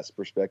stats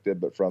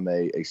perspective, but from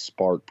a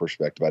spark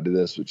perspective. I did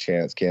this with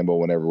Chance Campbell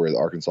whenever we were at the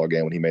Arkansas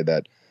game when he made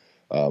that,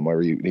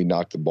 whenever he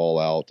knocked the ball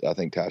out. I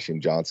think Tasheen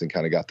Johnson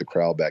kind of got the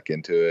crowd back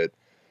into it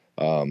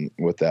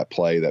with that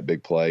play, that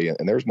big play.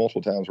 And there's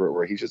multiple times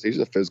where he's just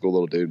a physical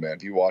little dude, man.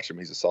 If you watch him,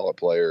 he's a solid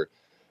player.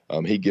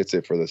 He gets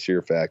it for the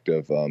sheer fact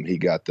of he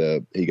got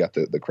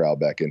the crowd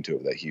back into it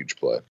with that huge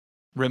play.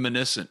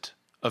 Reminiscent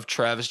of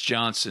Travis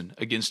Johnson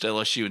against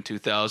LSU in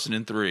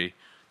 2003.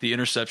 The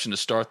interception to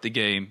start the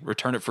game,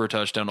 return it for a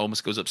touchdown, Ole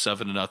Miss goes up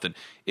 7-0.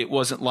 It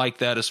wasn't like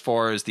that as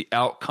far as the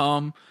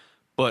outcome,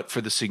 but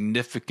for the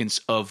significance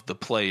of the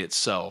play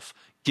itself,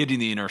 getting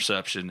the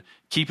interception,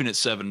 keeping it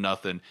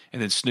 7-0,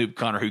 and then Snoop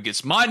Connor, who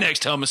gets my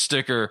next helmet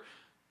sticker,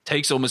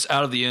 takes Ole Miss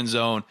out of the end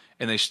zone,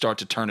 and they start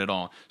to turn it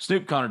on.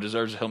 Snoop Connor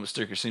deserves a helmet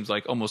sticker, seems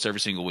like almost every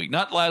single week.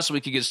 Not last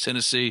week against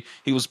Tennessee.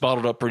 He was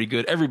bottled up pretty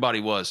good.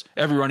 Everybody was.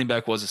 Every running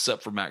back was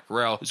except for Matt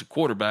Corral, who's a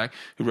quarterback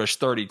who rushed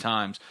 30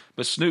 times.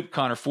 But Snoop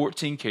Connor,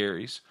 14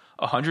 carries,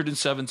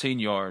 117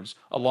 yards,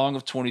 a long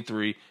of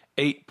 23,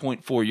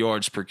 8.4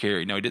 yards per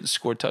carry. Now, he didn't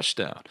score a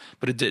touchdown,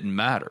 but it didn't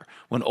matter.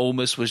 When Ole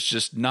Miss was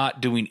just not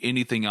doing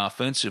anything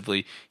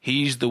offensively,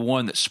 he's the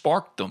one that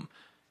sparked them.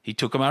 He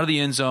took them out of the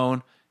end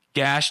zone,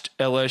 gashed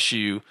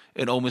LSU,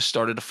 and Ole Miss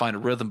started to find a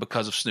rhythm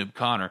because of Snoop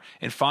Connor.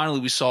 And finally,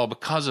 we saw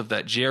because of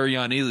that,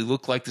 Jerrion Ealy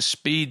look like the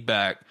speed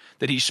back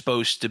that he's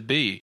supposed to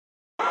be.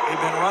 They've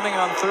been running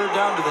on third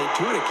down. Do they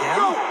do it again?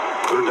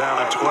 Third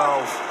down at 12.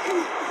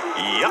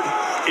 Yep,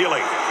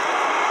 Ealy.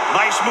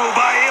 Nice move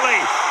by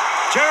Ealy.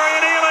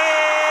 Jerrion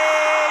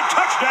Ealy,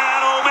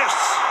 touchdown, Ole Miss.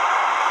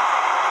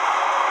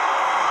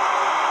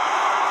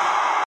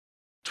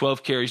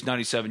 12 carries,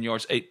 97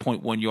 yards,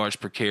 8.1 yards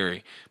per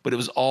carry. But it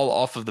was all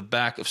off of the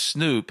back of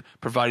Snoop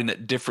providing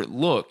that different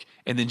look.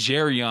 And then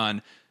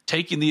Jerrion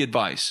taking the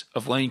advice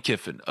of Lane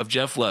Kiffin, of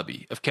Jeff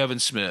Lebby, of Kevin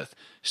Smith.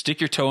 Stick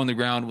your toe in the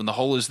ground. When the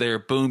hole is there,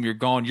 boom, you're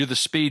gone. You're the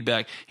speed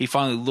back. He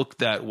finally looked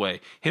that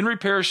way. Henry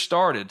Parrish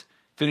started,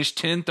 finished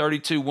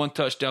 10-32, 1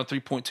 touchdown,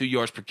 3.2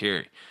 yards per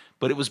carry.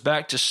 But it was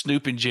back to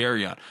Snoop and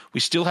Jerrion. We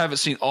still haven't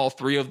seen all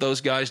three of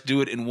those guys do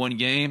it in one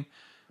game.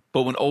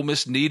 But when Ole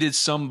Miss needed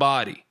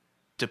somebody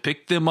to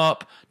pick them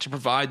up, to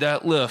provide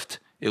that lift,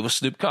 it was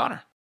Snoop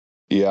Conner.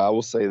 Yeah, I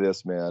will say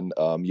this, man.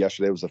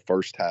 Yesterday was the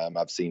first time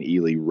I've seen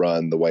Ely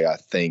run the way I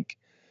think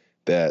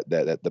that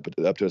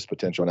up to his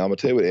potential. And I'm gonna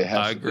tell you what it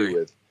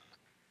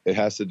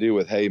has to do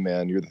with. Hey,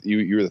 man,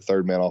 you're the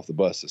third man off the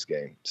bus this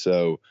game.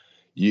 So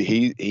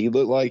he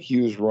looked like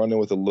he was running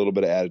with a little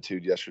bit of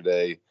attitude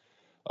yesterday.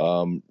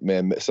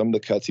 Man, some of the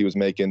cuts he was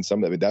making,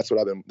 that's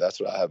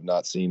what I have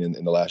not seen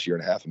in the last year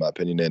and a half, in my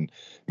opinion. And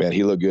man,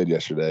 he looked good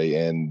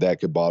yesterday, and that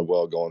could bode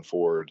well going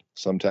forward.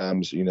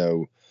 Sometimes,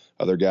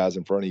 other guys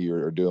in front of you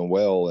are doing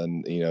well,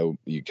 and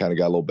you kind of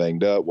got a little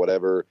banged up,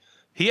 whatever.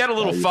 He had a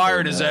little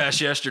fire in his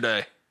ass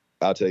yesterday.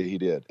 I'll tell you, he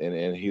did,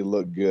 and he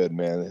looked good,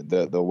 man.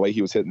 The way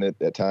he was hitting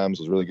it at times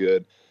was really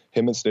good.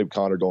 Him and Snoop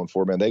Conner going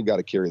forward, man, they've got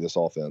to carry this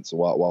offense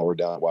while we're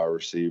down at wide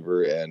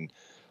receiver, and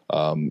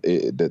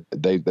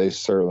they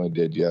certainly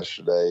did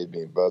yesterday. I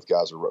mean, both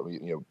guys were,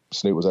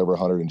 Snoop was over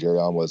 100 and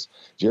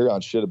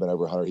Jerrion should have been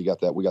over 100. We got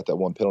that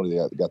one penalty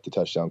that got the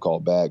touchdown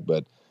called back,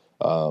 but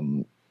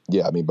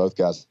yeah, I mean, both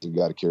guys have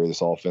got to carry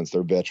this offense.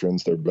 They're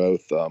veterans. They're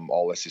both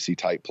all SEC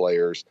type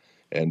players,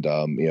 and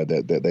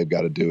they've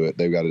got to do it.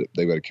 They've got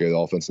to carry the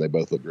offense, and they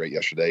both looked great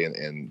yesterday,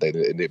 and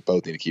they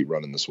both need to keep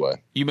running this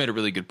way. You made a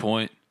really good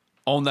point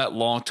on that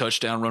long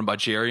touchdown run by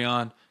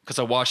Jerrion, because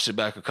I watched it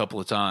back a couple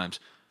of times.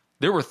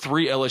 There were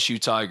 3 LSU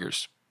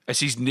Tigers as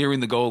he's nearing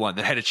the goal line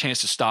that had a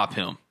chance to stop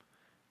him,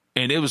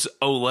 and it was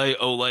Ole,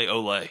 Ole,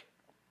 Ole.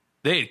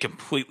 They had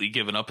completely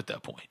given up at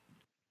that point.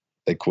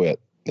 They quit.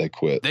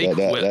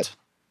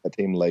 That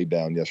team laid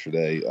down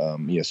yesterday,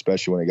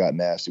 especially when it got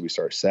nasty. We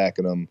started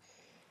sacking them.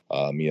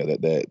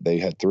 That they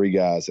had 3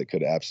 guys that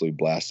could have absolutely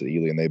blasted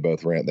Ely, and they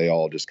both ran. They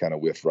all just kind of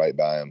whiffed right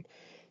by him.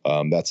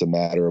 That's a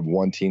matter of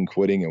one team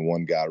quitting and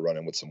one guy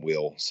running with some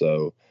will.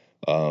 So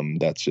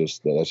that's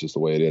just the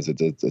way it is.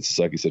 It's a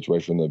sucky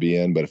situation to be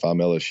in. But if I'm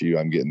LSU,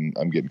 I'm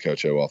getting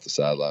Coach O off the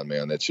sideline,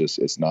 man.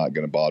 It's not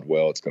going to bode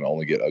well. It's going to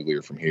only get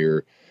uglier from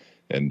here.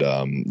 And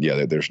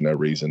there's no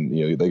reason.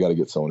 They got to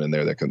get someone in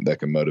there that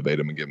can motivate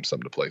them and give them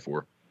something to play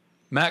for.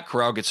 Matt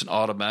Corral gets an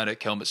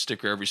automatic helmet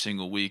sticker every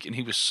single week, and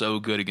he was so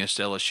good against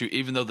LSU,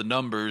 even though the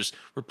numbers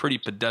were pretty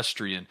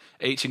pedestrian.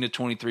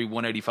 18-23,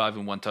 185,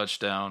 and 1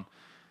 touchdown.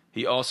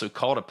 He also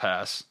caught a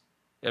pass.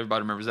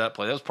 Everybody remembers that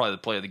play. That was probably the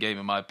play of the game,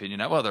 in my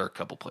opinion. Well, there are a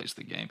couple plays of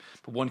the game.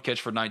 But 1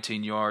 catch for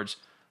 19 yards,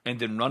 and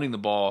then running the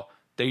ball,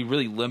 they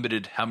really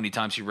limited how many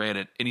times he ran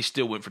it, and he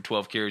still went for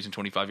 12 carries and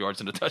 25 yards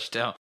and a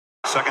touchdown.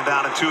 2nd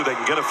down and 2. They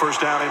can get a first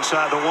down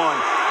inside the 1.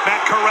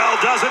 Matt Corral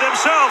does it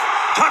himself.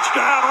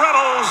 Touchdown,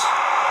 Rebels.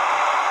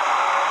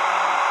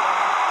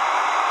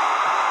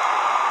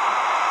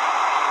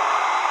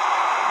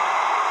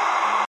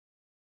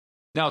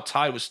 Now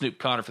tied with Snoop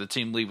Conner for the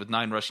team lead with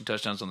 9 rushing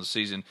touchdowns on the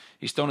season.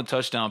 He's thrown a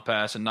touchdown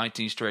pass in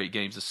 19 straight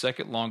games, the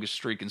 2nd longest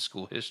streak in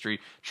school history,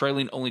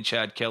 trailing only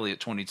Chad Kelly at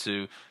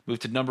 22.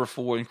 Moved to number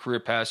 4 in career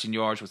passing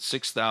yards with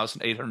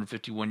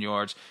 6,851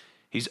 yards.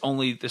 He's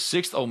only the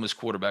 6th Ole Miss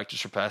quarterback to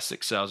surpass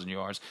 6,000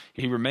 yards.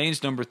 He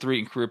remains number 3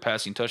 in career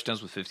passing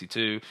touchdowns with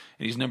 52,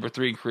 and he's number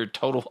 3 in career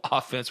total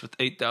offense with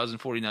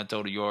 8,049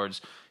 total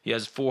yards. He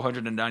has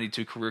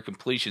 492 career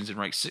completions and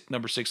ranks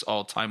number 6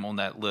 all-time on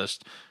that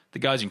list. The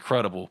guy's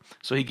incredible.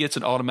 So he gets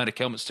an automatic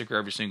helmet sticker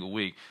every single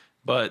week.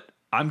 But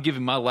I'm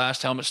giving my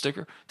last helmet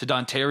sticker to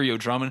Dontario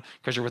Drummond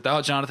because you're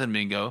without Jonathan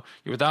Mingo,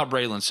 you're without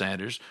Braylon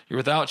Sanders, you're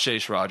without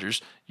Chase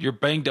Rogers, you're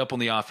banged up on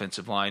the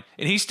offensive line,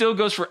 and he still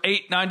goes for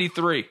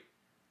 893.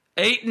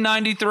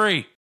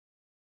 893.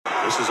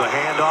 This is a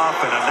handoff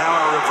and now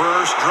a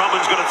reverse.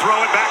 Drummond's going to throw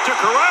it back to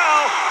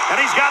Corral, and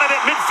he's got it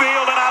at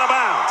midfield and out of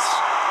bounds.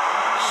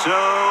 So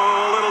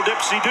a little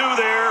dipsy-do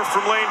there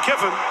from Lane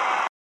Kiffin.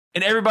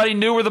 And everybody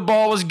knew where the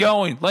ball was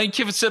going. Lane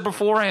Kiffin said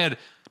beforehand,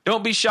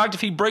 don't be shocked if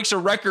he breaks a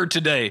record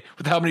today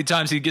with how many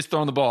times he gets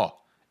thrown the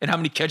ball and how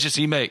many catches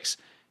he makes.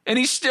 And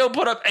he still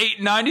put up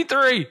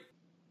 893.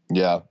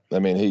 Yeah, I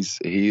mean he's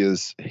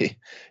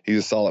a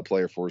solid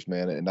player for us,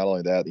 man. And not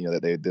only that,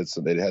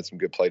 that they had some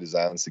good play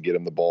designs to get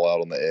him the ball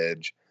out on the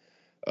edge.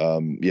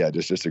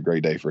 Just a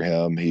great day for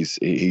him.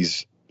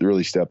 He's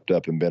really stepped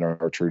up and been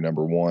our true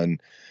number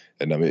 1.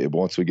 And I mean,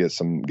 once we get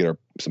some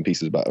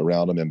pieces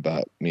around him and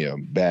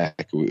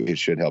back, it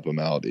should help him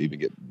out, even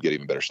get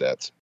even better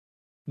stats.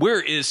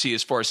 Where is he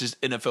as far as his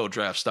NFL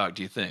draft stock,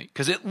 do you think?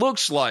 Because it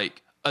looks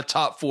like a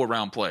top 4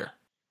 round player.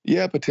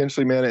 Yeah,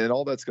 potentially, man. And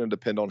all that's going to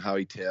depend on how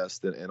he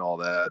tests and all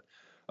that.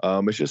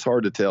 It's just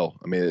hard to tell.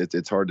 I mean,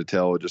 it's hard to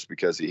tell just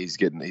because he's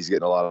getting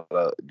a lot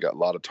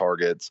of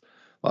targets,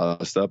 a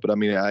lot of stuff. But I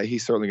mean,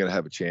 he's certainly going to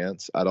have a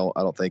chance. I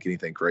don't think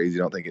anything crazy.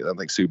 I don't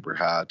think super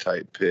high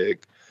type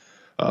pick.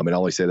 And I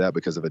only say that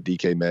because of a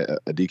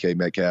DK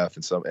Metcalf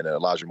and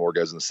Elijah Moore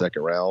goes in the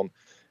second round.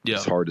 Yeah.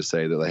 It's hard to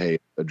say that, hey,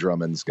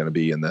 Drummond's going to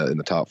be in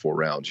the top 4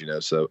 rounds,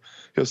 so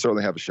he'll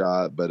certainly have a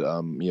shot, but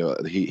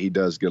he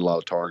does get a lot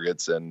of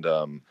targets, and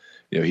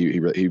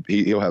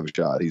he'll have a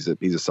shot. He's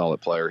a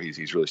solid player.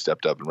 He's really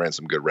stepped up and ran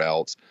some good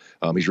routes.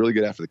 He's really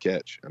good after the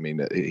catch. I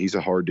mean, he's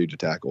a hard dude to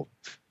tackle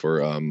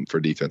for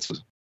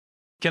defenses.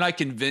 Can I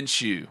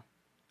convince you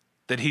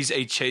that he's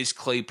a Chase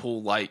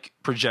Claypool-like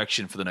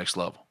projection for the next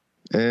level?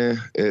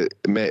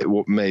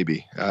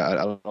 Maybe.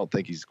 I don't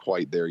think he's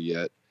quite there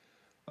yet.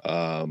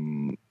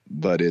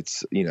 But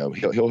it's,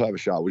 he'll have a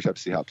shot. We just have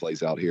to see how it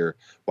plays out here.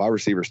 Wide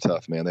receiver's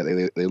tough, man.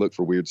 They look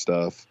for weird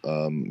stuff.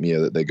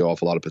 They go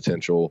off a lot of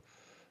potential,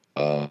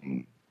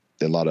 and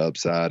a lot of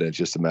upside. And it's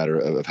just a matter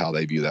of how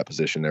they view that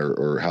position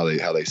or how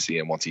they see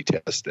him once he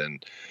tests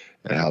and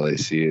how they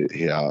see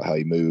it, how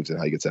he moves and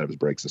how he gets out of his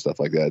breaks and stuff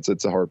like that.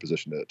 It's a hard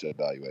position to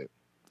evaluate.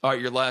 All right,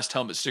 your last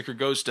helmet sticker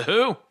goes to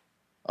who?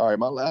 All right,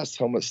 my last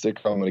helmet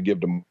sticker I'm going to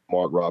give to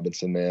Mark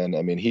Robinson, man.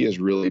 I mean, he has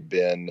really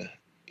been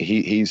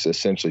he's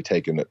essentially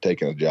taken a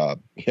job.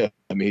 Yeah,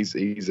 I mean,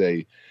 he's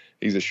a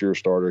sure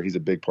starter. He's a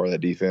big part of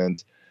that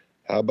defense.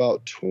 How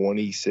about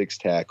 26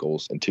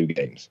 tackles in 2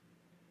 games?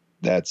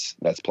 That's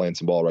playing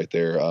some ball right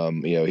there.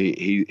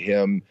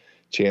 Him,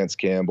 Chance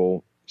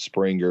Campbell,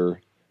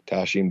 Springer,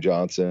 Tasheem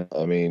Johnson.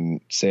 I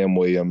mean, Sam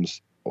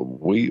Williams.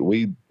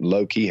 We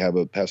low key have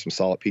some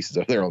solid pieces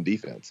over there on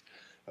defense.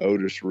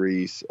 Otis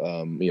Reese.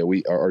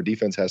 Our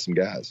defense has some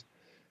guys.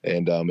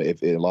 And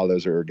if a lot of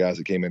those are guys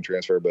that came in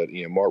transfer, but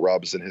Mark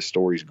Robinson, his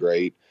story's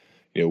great.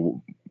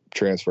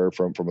 Transfer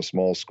from a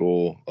small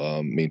school.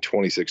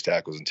 26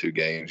 tackles in 2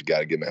 games. Got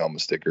to give him a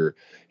helmet sticker.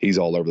 He's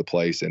all over the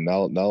place, and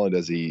not only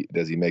does he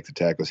make the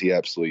tackles, he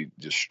absolutely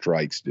just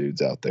strikes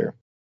dudes out there.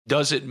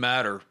 Does it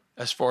matter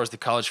as far as the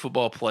college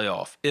football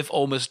playoff? If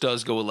Ole Miss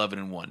does go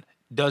 11-1,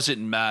 does it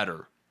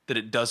matter that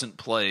it doesn't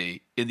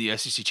play in the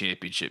SEC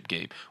championship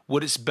game?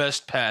 Would its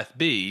best path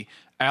be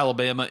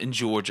Alabama and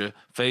Georgia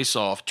face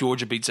off,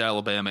 Georgia beats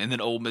Alabama, and then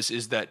Ole Miss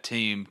is that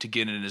team to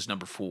get in as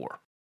number 4?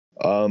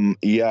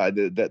 That's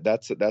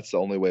the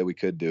only way we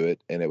could do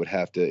it, and it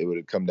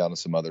would come down to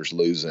some others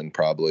losing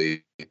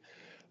probably.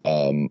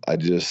 Some of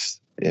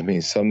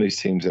these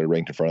teams that are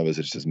ranked in front of us,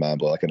 it's just mind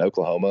blowing. Like in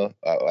Oklahoma,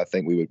 I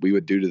think we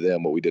would do to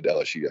them what we did to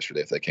LSU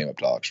yesterday if they came up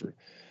to Oxford.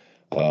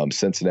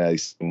 Cincinnati,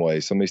 same way.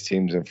 Some of these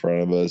teams in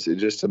front of us,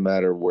 it's just a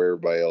matter of where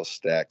everybody else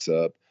stacks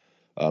up.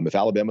 If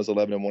Alabama's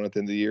 11-1 at the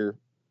end of the year,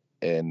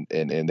 and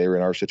they were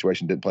in our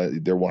situation, didn't play,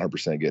 they're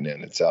 100% getting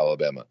in. It's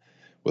Alabama.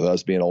 With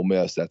us being Ole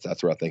Miss,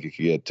 that's where I think it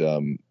could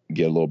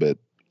get a little bit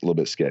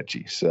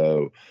sketchy.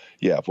 So,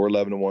 yeah, if we're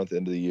 11-1 at the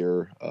end of the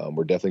year,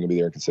 we're definitely gonna be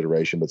there in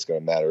consideration. But it's gonna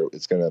matter.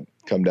 It's gonna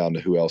come down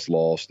to who else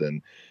lost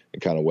and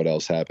kind of what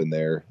else happened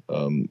there.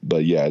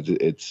 But yeah,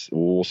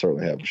 we'll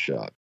certainly have a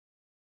shot.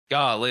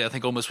 Golly, I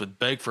think Ole Miss would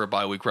beg for a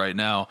bye week right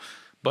now.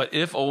 But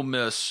if Ole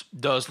Miss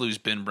does lose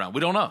Ben Brown,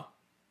 we don't know.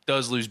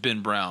 Does lose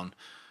Ben Brown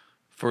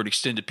for an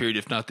extended period,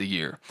 if not the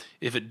year.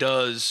 If it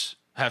does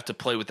have to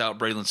play without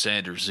Braylon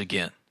Sanders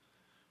again.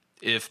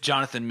 If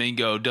Jonathan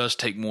Mingo does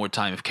take more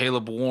time, if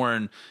Caleb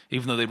Warren,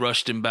 even though they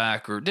rushed him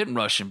back or didn't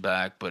rush him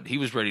back, but he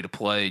was ready to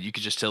play, you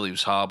could just tell he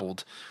was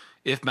hobbled.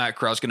 If Matt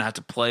Corral's going to have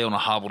to play on a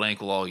hobbled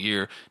ankle all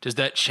year, does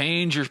that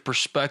change your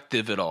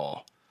perspective at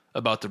all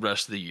about the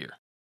rest of the year?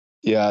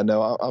 Yeah,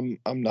 no,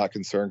 I'm not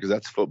concerned because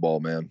that's football,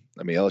 man.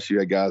 I mean, LSU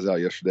had guys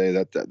out yesterday.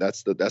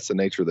 That's the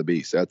nature of the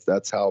beast.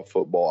 That's how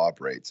football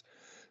operates.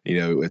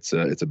 It's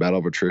a battle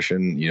of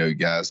attrition.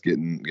 Guys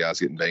getting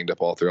banged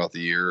up all throughout the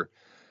year.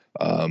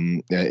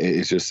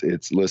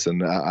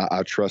 Listen,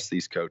 I trust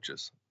these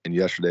coaches, and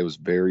yesterday was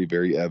very,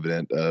 very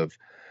evident of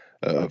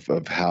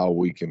how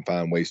we can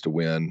find ways to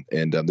win.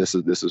 And this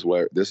is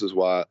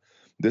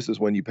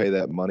when you pay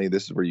that money.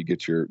 This is where you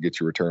get your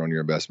return on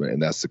your investment,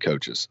 and that's the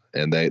coaches.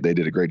 And they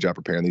did a great job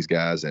preparing these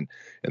guys, and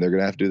they're going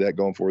to have to do that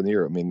going forward in the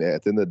year. I mean,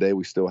 at the end of the day,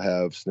 we still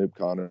have Snoop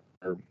Connor,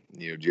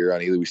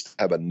 Jerron Ely. We still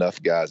have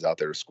enough guys out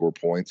there to score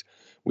points.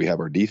 We have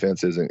our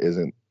defense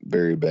isn't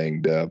very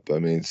banged up. I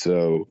mean,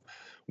 so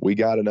we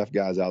got enough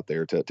guys out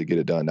there to get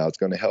it done. Now it's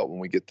going to help when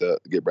we get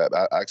Brad.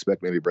 I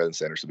expect maybe Braylon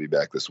Sanders to be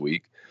back this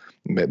week.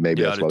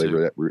 Maybe that's why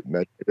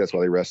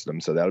they rested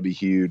him. So that'll be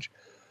huge.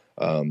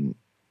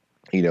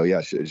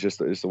 It's just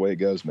the way it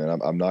goes, man.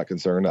 I'm not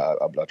concerned. I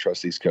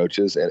trust these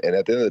coaches. And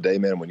at the end of the day,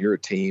 man, when you're a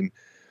team,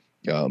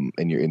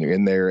 and you're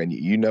in there and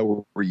you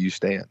know where you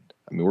stand.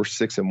 I mean, we're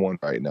 6-1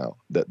 right now.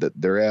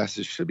 Their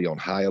asses should be on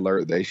high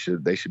alert. They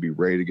should be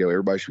ready to go.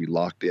 Everybody should be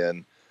locked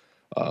in,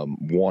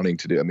 wanting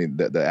to do. I mean,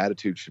 the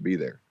attitude should be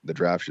there. The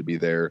drive should be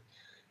there,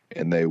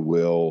 and they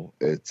will.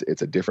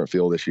 It's a different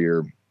feel this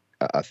year.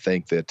 I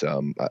think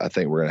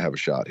we're gonna have a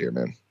shot here,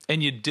 man.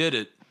 And you did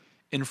it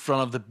in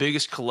front of the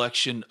biggest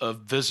collection of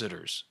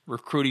visitors,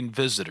 recruiting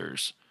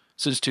visitors,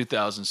 since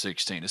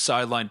 2016. A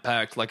sideline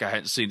packed like I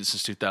hadn't seen it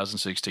since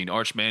 2016.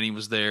 Arch Manning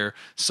was there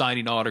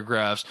signing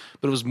autographs,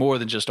 but it was more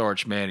than just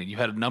Arch Manning. You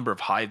had a number of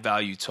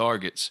high-value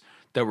targets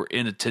that were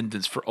in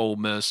attendance for Ole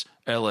Miss,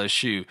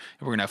 LSU, and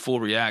we're going to have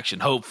full reaction,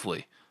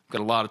 hopefully,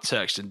 Got a lot of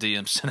text and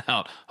DMs sent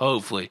out,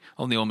 hopefully,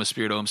 on the Ole Miss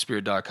Spirit,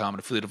 OleMissSpirit.com, an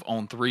affiliate of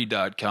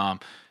On3.com.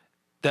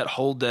 That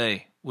whole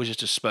day was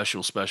just a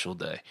special, special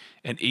day.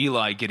 And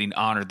Eli getting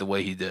honored the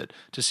way he did,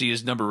 to see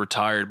his number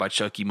retired by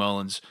Chucky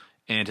Mullins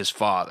and his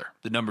father,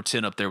 the number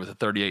 10 up there with a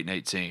 38 and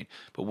 18.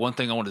 But one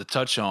thing I wanted to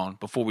touch on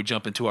before we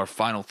jump into our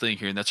final thing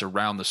here, and that's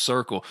around the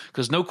circle,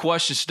 because no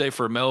questions today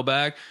for a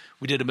mailbag.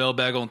 We did a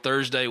mailbag on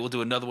Thursday. We'll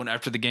do another one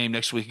after the game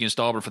next week against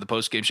Auburn for the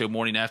post-game show,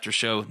 morning after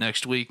show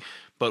next week.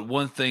 But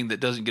one thing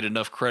that doesn't get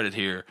enough credit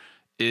here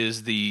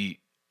is the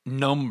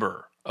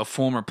number of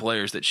former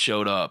players that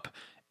showed up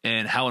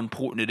and how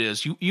important it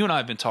is. You and I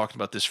have been talking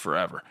about this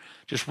forever,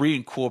 just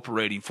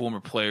reincorporating former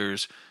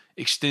players,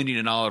 extending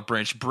an olive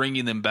branch,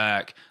 bringing them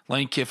back.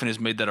 Lane Kiffin has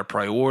made that a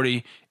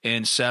priority,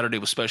 and Saturday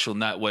was special in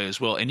that way as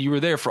well. And you were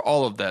there for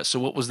all of that. So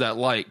what was that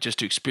like, just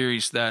to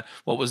experience that?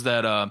 What was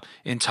that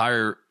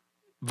entire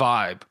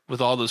vibe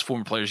with all those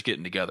former players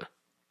getting together?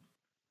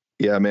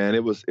 Yeah, man,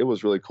 it was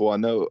really cool. I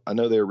know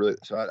they were really.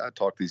 So I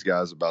talked to these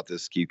guys about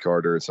this, Keith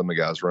Carter and some of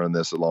the guys running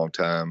this a long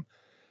time.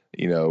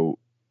 You know,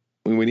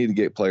 we need to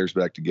get players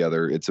back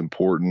together. It's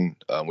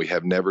important. We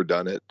have never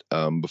done it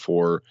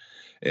before.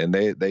 And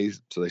they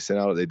sent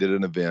out, they did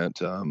an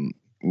event, you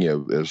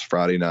know, it was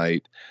Friday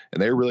night,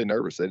 and they were really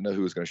nervous. They didn't know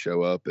who was going to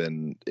show up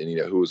and, you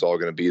know, who was all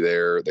going to be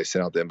there. They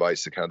sent out the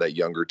invites to kind of that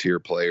younger tier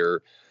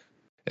player,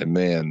 and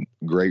man,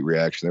 great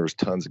reaction. There was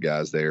tons of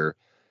guys there.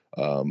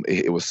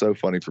 It was so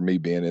funny for me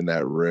being in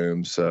that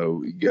room.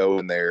 So you go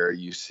in there,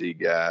 you see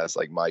guys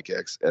like Mike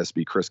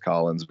SB, Chris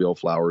Collins, Bill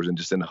Flowers, and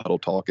just in the huddle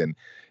talking.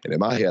 And in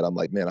my head, I'm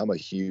like, man, I'm a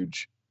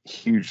huge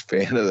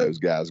fan of those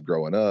guys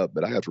growing up,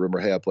 but I have to remember,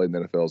 hey, I played in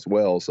the NFL as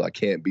well, so I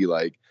can't be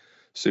like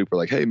super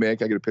like, hey man,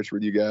 can I get a picture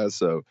with you guys?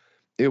 So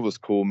it was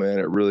cool, man.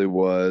 It really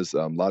was.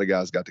 A lot of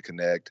guys got to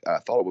connect. I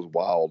thought it was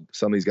wild.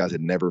 Some of these guys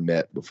had never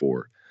met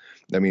before.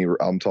 I mean,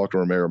 I'm talking to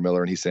Romero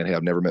Miller, and he's saying, hey,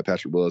 I've never met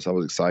Patrick Willis. I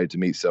was excited to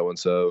meet so and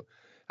so.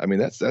 I mean,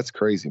 that's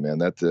crazy, man.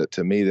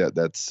 To me,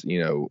 that's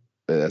you know,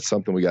 that's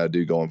something we got to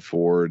do going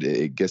forward.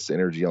 It gets the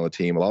energy on the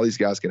team. A lot of these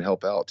guys can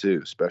help out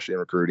too, especially in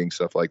recruiting,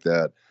 stuff like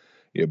that.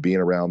 You know, being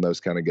around those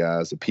kind of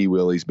guys, the P.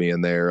 Willies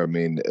being there. I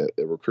mean,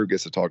 a recruit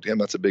gets to talk to him.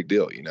 That's a big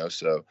deal, you know.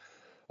 So,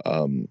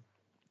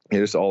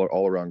 it's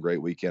all around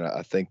great weekend.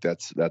 I think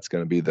that's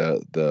going to be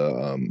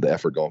the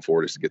effort going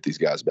forward, is to get these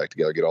guys back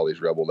together, get all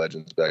these Rebel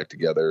legends back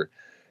together,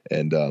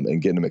 and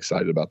getting them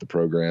excited about the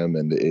program.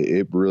 And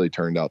it really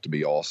turned out to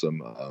be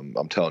awesome.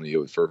 I'm telling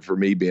you, for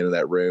me being in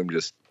that room,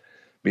 just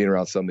being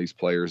around some of these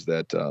players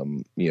that,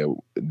 you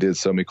know, did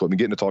so many cool. I mean,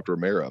 getting to talk to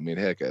Romero. I mean,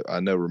 heck, I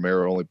know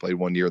Romero only played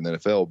 1 year in the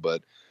NFL,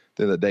 but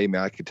the end of the day,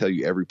 man, I could tell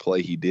you every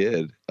play he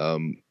did,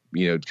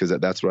 you know, because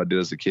that's what I did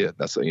as a kid.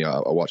 That's, you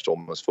know, I watched Ole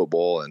Miss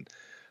football, and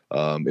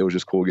it was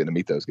just cool getting to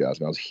meet those guys.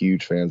 And I was a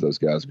huge fan of those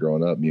guys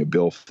growing up. You know,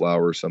 Bill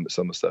Flowers, some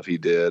of the stuff he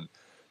did.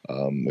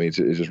 I mean, it's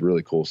just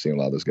really cool seeing a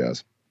lot of those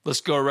guys.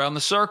 Let's go around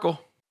the circle.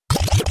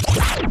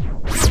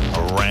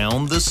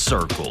 Around the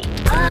circle.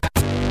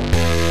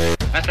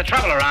 That's the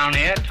trouble around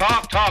here.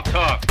 Talk, talk,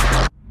 talk.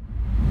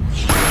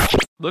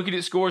 Looking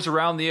at scores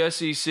around the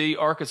SEC,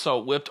 Arkansas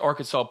whipped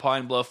Arkansas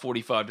Pine Bluff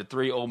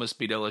 45-3. Ole Miss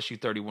beat LSU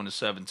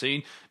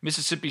 31-17.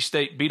 Mississippi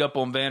State beat up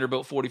on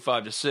Vanderbilt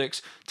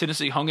 45-6.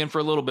 Tennessee hung in for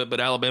a little bit, but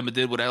Alabama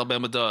did what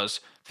Alabama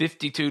does.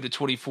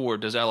 52-24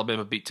 does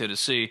Alabama beat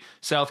Tennessee.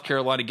 South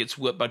Carolina gets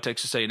whipped by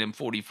Texas A&M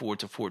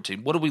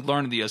 44-14. What did we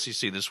learn in the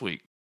SEC this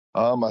week?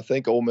 I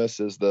think Ole Miss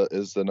is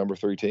the number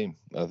 3 team.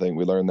 I think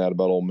we learned that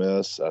about Ole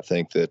Miss. I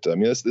think that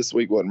this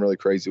week wasn't really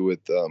crazy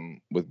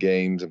with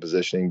games and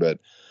positioning, but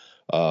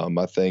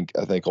I think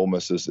Ole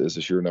Miss is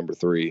a sure number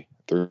 3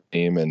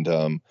 team, and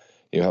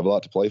you have a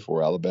lot to play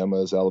for.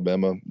 Alabama is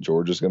Alabama.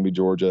 Georgia's going to be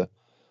Georgia.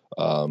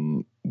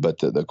 But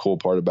the cool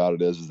part about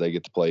it is they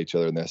get to play each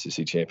other in the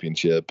SEC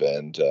championship,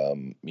 and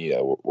you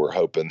know, we're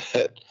hoping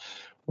that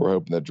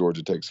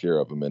Georgia takes care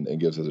of them and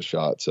gives us a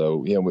shot.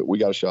 So yeah, we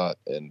got a shot,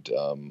 and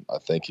I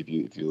think if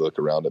you look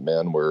around it,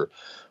 man, we're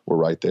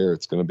right there.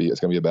 It's gonna be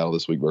a battle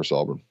this week versus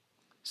Auburn.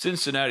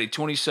 Cincinnati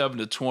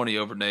 27-20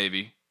 over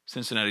Navy.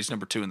 Cincinnati's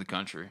number 2 in the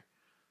country.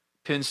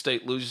 Penn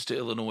State loses to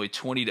Illinois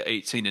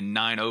 20-18 in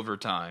 9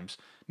 overtimes.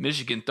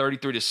 Michigan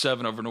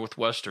 33-7 over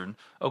Northwestern.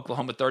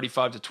 Oklahoma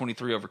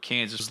 35-23 over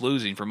Kansas,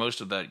 losing for most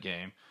of that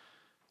game.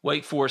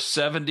 Wake Forest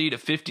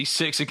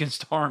 70-56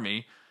 against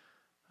Army.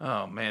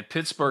 Oh man,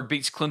 Pittsburgh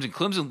beats Clemson.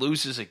 Clemson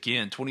loses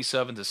again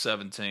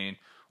 27-17.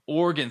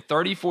 Oregon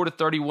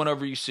 34-31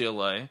 over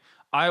UCLA.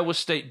 Iowa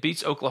State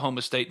beats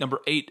Oklahoma State,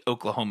 number 8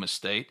 Oklahoma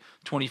State,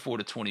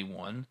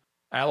 24-21.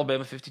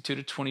 Alabama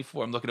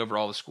 52-24. I'm looking over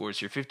all the scores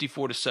here.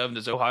 54-7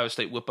 does Ohio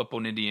State whip up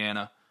on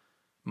Indiana.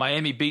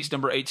 Miami beats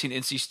number 18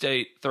 NC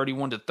State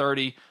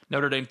 31-30.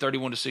 Notre Dame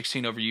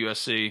 31-16 over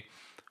USC.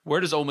 Where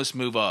does Ole Miss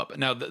move up?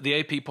 Now the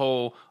AP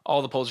poll,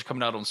 all the polls are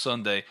coming out on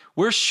Sunday.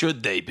 Where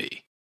should they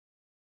be?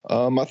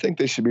 I think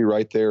they should be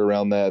right there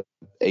around that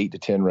 8 to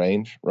 10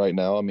 range right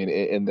now. I mean,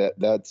 and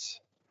that's.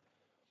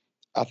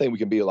 I think we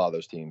can beat a lot of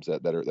those teams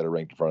that are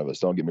ranked in front of us.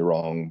 Don't get me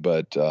wrong,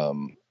 but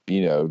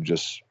you know,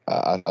 just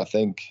I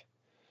think.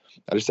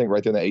 I just think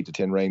right there in the 8 to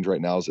 10 range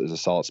right now is a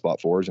solid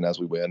spot for us. And as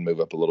we win, move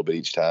up a little bit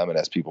each time. And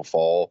as people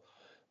fall,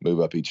 move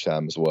up each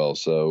time as well.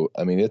 So,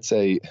 I mean,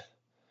 I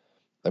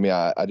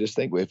just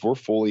think if we're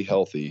fully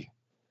healthy,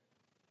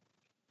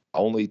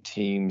 only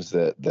teams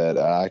that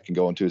I can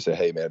go into and say,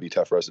 hey, man, it'd be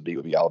tough for us to beat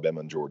would be Alabama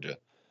and Georgia.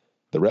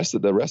 The rest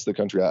of the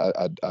country,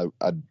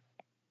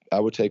 I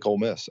would take Ole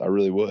Miss. I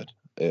really would.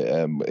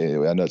 I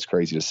know it's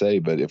crazy to say,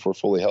 but if we're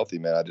fully healthy,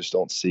 man, I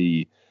don't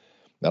see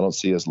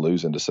us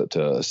losing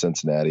to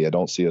Cincinnati. I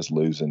don't see us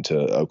losing to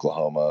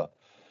Oklahoma,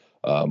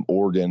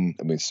 Oregon.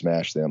 I mean,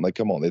 smash them. Like,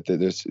 come on,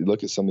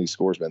 look at some of these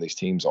scores, man. These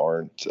teams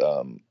aren't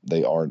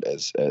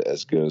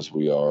as good as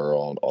we are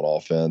on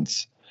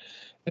offense.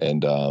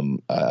 And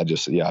I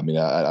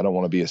don't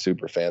want to be a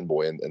super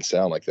fanboy and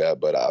sound like that,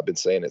 but I've been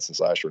saying it since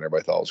last year, and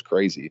everybody thought it was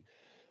crazy.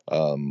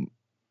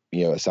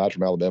 Aside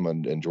from Alabama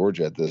and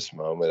Georgia at this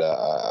moment,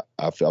 I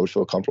would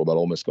feel comfortable about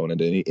Ole Miss going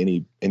into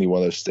any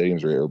one of those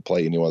stadiums or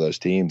play any one of those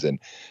teams and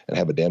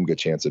have a damn good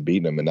chance of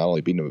beating them, and not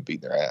only beating them, but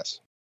beating their ass.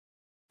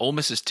 Ole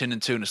Miss is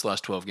 10-2 in its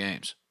last 12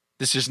 games.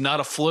 This is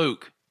not a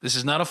fluke. This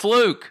is not a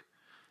fluke.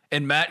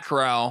 And Matt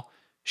Corral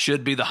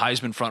should be the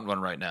Heisman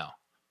frontrunner right now.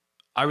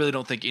 I really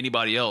don't think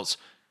anybody else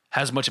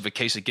has much of a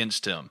case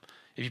against him.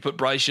 If you put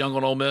Bryce Young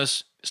on Ole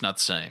Miss, it's not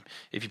the same.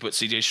 If you put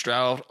C.J.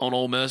 Stroud on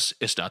Ole Miss,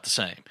 it's not the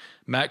same.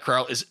 Matt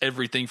Corral is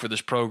everything for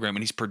this program,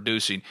 and he's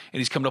producing, and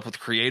he's coming up with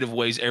creative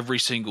ways every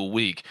single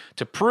week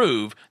to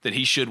prove that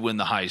he should win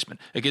the Heisman.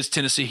 Against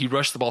Tennessee, he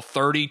rushed the ball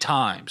 30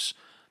 times.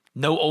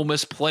 No Ole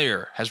Miss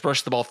player has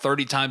rushed the ball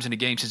 30 times in a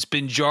game since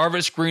Ben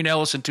Jarvis Green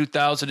Ellis in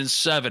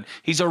 2007.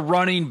 He's a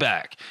running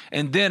back.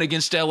 And then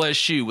against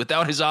LSU,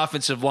 without his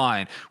offensive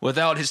line,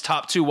 without his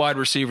top 2 wide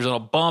receivers on a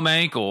bum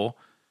ankle,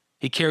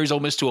 he carries Ole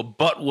Miss to a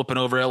butt whooping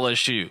over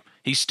LSU.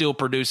 He still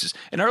produces.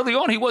 And early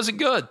on, he wasn't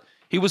good.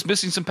 He was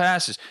missing some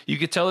passes. You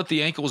could tell that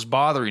the ankle was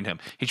bothering him.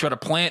 He tried to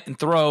plant and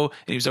throw, and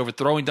he was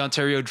overthrowing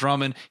Dontario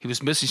Drummond. He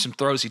was missing some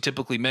throws he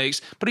typically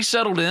makes, but he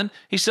settled in.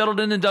 He settled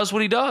in and does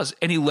what he does,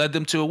 and he led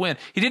them to a win.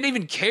 He didn't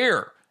even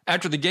care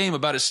after the game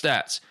about his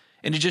stats.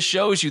 And it just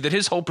shows you that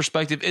his whole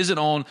perspective isn't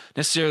on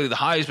necessarily the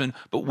Heisman,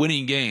 but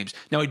winning games.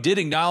 Now, he did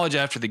acknowledge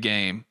after the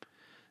game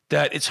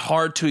that it's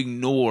hard to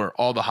ignore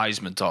all the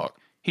Heisman talk.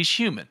 He's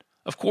human.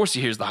 Of course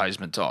he hears the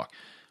Heisman talk.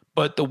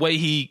 But the way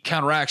he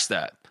counteracts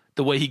that,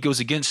 the way he goes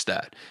against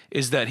that,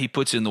 is that he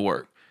puts in the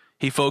work.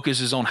 He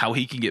focuses on how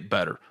he can get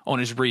better, on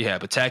his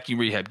rehab, attacking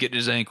rehab, getting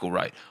his ankle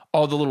right,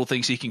 all the little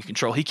things he can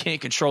control. He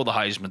can't control the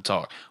Heisman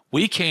talk.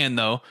 We can,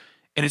 though,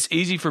 and it's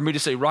easy for me to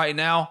say right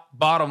now,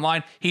 bottom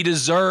line, he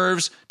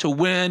deserves to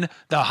win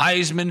the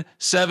Heisman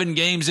 7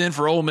 games in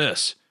for Ole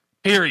Miss,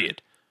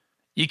 period.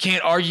 You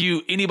can't argue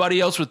anybody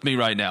else with me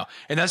right now.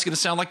 And that's going to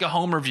sound like a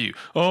Homer view.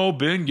 Oh,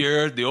 Ben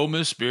Garrett, the Ole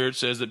Miss Spirit,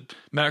 says that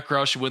Matt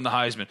Corral should win the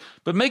Heisman.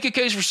 But make a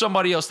case for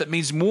somebody else that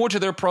means more to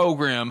their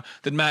program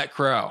than Matt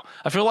Corral.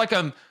 I feel like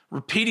I'm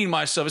repeating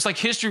myself. It's like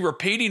history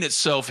repeating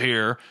itself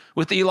here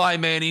with Eli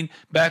Manning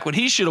back when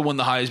he should have won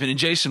the Heisman and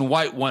Jason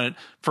White won it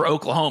for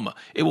Oklahoma.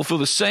 It will feel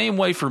the same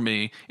way for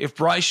me if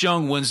Bryce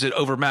Young wins it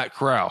over Matt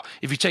Corral.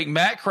 If you take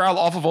Matt Corral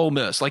off of Ole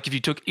Miss, like if you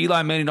took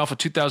Eli Manning off of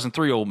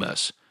 2003 Ole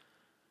Miss,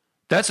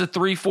 that's a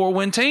 3-4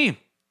 win team.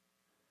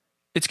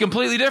 It's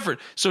completely different.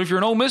 So if you're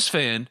an Ole Miss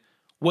fan,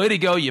 way to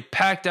go. You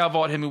packed out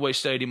Vaught-Hemingway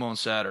Stadium on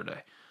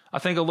Saturday. I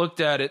think I looked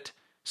at it,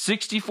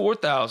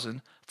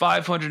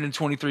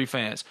 64,523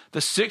 fans. The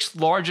 6th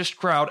largest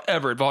crowd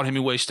ever at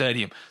Vaught-Hemingway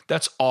Stadium.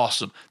 That's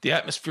awesome. The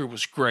atmosphere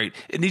was great.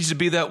 It needs to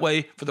be that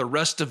way for the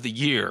rest of the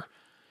year.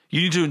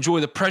 You need to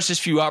enjoy the precious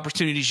few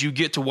opportunities you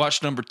get to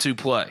watch number 2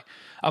 play.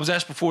 I was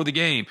asked before the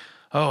game,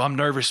 I'm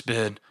nervous,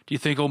 Ben. Do you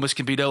think Ole Miss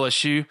can beat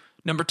LSU?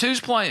 Number 2's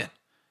playing.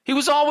 He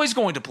was always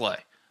going to play.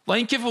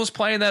 Lane Kiffin was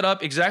playing that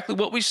up, exactly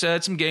what we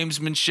said, some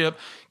gamesmanship,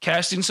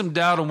 casting some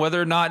doubt on whether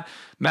or not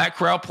Matt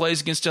Corral plays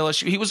against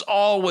LSU. He was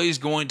always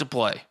going to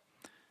play.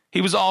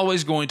 He was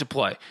always going to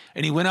play.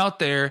 And he went out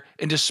there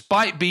and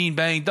despite being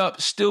banged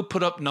up, still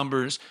put up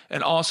numbers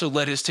and also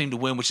led his team to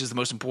win, which is the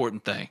most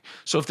important thing.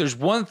 So if there's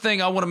one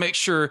thing I want to make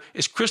sure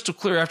is crystal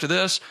clear after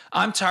this,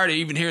 I'm tired of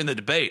even hearing the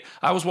debate.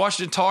 I was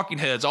watching talking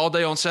heads all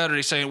day on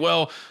Saturday saying,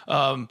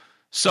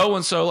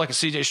 so-and-so, like a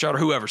C.J. Stroud or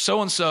whoever,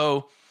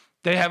 so-and-so,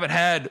 they haven't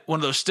had one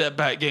of those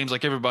step-back games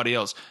like everybody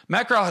else.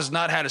 Matt Corral has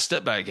not had a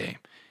step-back game.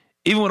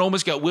 Even when Ole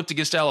Miss got whipped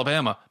against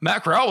Alabama,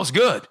 Matt Corral was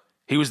good.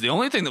 He was the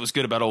only thing that was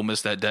good about Ole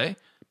Miss that day,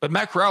 but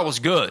Matt Corral was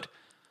good.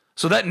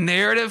 So that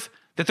narrative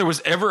that there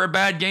was ever a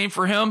bad game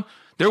for him,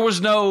 there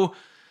was no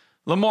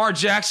Lamar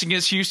Jackson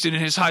against Houston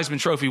in his Heisman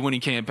Trophy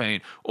winning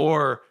campaign,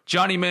 or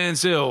Johnny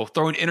Manziel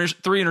throwing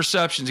 3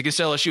 interceptions against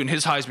LSU in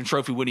his Heisman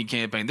Trophy winning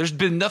campaign. There's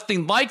been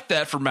nothing like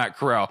that for Matt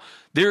Corral.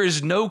 There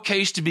is no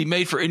case to be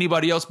made for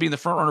anybody else being the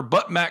front runner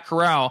but Matt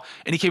Corral,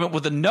 and he came up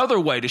with another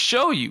way to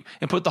show you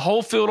and put the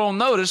whole field on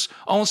notice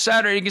on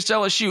Saturday against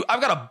LSU.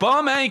 I've got a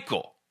bum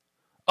ankle,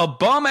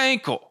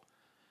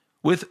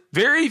 with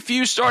very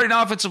few starting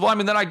offensive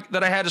linemen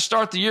that I had to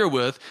start the year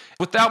with,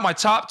 without my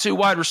top 2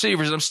 wide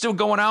receivers, and I'm still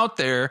going out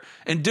there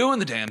and doing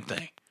the damn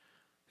thing.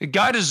 The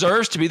guy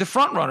deserves to be the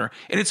front runner,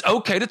 and it's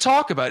okay to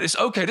talk about it. It's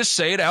okay to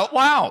say it out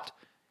loud.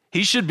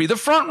 he should be the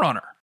front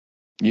runner.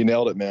 You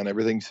nailed it, man.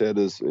 Everything you said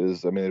is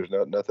I mean,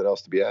 there's nothing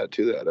else to be added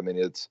to that. I mean,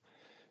 it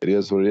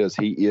is what it is.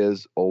 He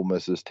is Ole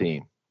Miss's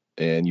team,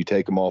 and you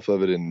take him off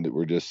of it, and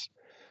we're just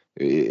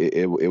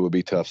it would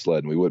be tough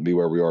sledding. We wouldn't be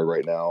where we are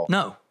right now.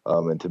 No.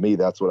 And to me,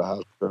 that's what a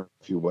Heisman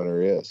Trophy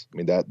winner is. I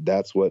mean,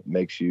 that's what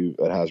makes you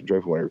a Heisman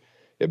Trophy winner.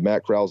 If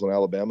Matt Corral's on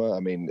Alabama, I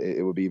mean,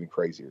 it would be even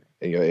crazier.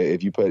 And,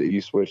 if you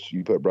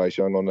put Bryce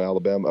Young on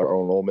Alabama or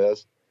on Ole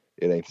Miss,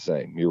 it ain't the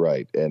same. You're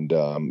right, and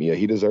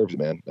he deserves it,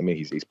 man. I mean,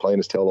 he's playing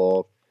his tail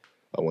off.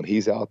 When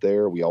he's out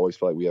there, we always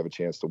feel like we have a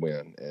chance to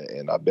win.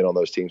 And I've been on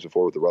those teams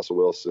before with the Russell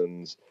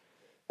Wilsons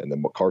and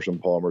the Carson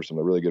Palmers, some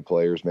of the really good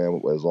players,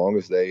 man. As long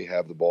as they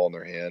have the ball in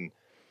their hand,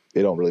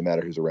 it don't really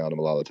matter who's around them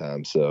a lot of the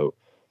time. So,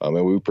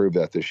 and we proved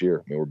that this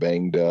year. I mean, we're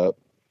banged up,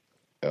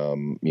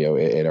 and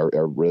I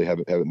really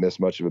haven't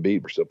missed much of a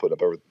beat. We're still putting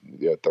up over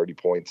 30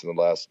 points in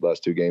the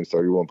last two games,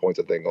 31 points,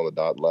 I think, on the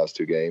dot the last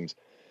two games.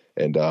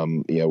 And,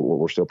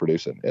 we're still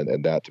producing.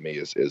 And that, to me,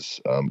 is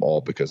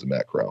all because of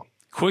Matt Corral.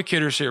 Quick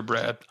hitters here,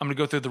 Brad. I'm going to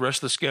go through the rest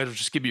of the schedule.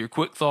 Just give me your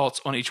quick thoughts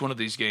on each one of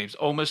these games.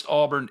 Ole Miss,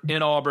 Auburn,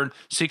 in Auburn,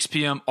 6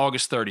 p.m.,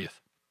 August 30th.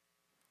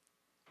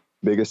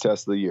 Biggest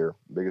test of the year.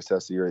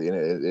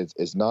 And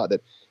it's not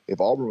that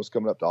if Auburn was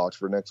coming up to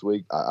Oxford next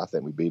week, I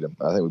think we beat them.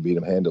 I think we beat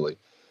them handily.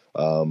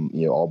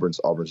 Auburn's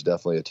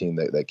definitely a team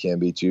that can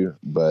beat you,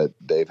 but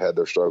they've had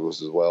their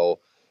struggles as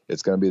well.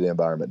 It's going to be the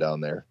environment down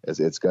there.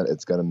 It's going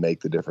to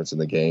make the difference in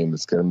the game.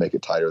 It's going to make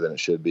it tighter than it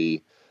should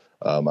be.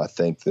 I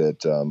think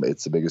that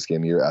it's the biggest game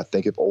of the year. I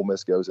think if Ole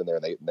Miss goes in there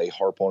and they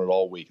harp on it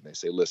all week and they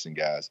say, listen,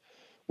 guys,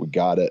 we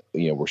got to,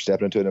 we're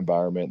stepping into an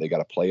environment. They got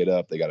to play it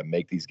up. They got to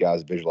make these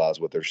guys visualize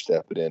what they're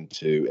stepping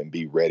into and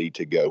be ready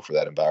to go for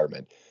that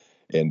environment.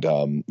 And,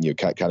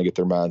 kind of get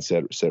their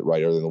mindset set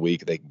right early in the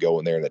week. They can go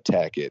in there and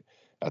attack it.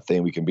 I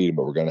think we can beat them,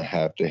 but we're going to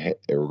have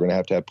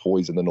to have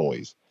poise in the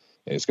noise.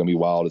 And it's going to be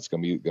wild. It's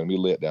going to be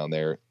lit down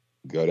there.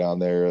 Go down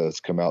there. Let's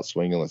come out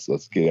swinging.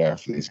 Let's get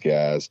after these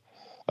guys.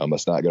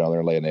 Let's not go down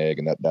there and lay an egg.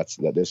 And that's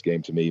this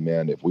game to me,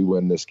 man. If we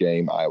win this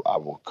game, I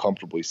will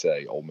comfortably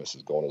say Ole Miss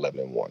is going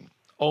 11-1.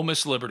 Ole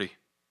Miss Liberty.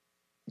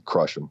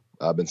 Crush them.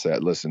 I've been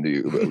saying, listen to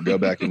you. Go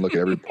back and look at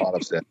every pot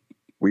I've said.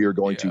 We are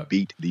going to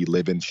beat the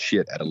living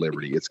shit out of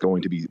Liberty. It's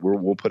going to be,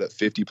 we'll put up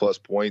 50-plus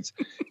points,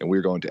 and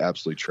we're going to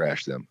absolutely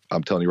trash them.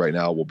 I'm telling you right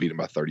now, we'll beat them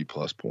by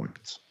 30-plus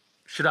points.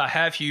 Should I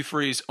have Hugh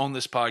Freeze on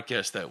this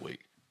podcast that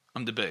week?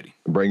 I'm debating.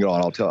 Bring it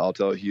on. I'll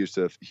tell Hugh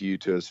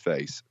to his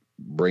face.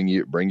 Bring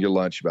your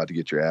lunch. You're about to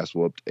get your ass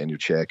whooped and your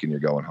check, and you're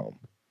going home.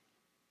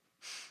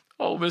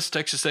 Ole Miss,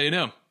 Texas A&M.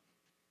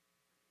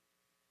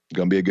 It's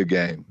going to be a good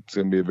game. It's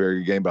going to be a very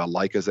good game. But I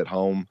like us at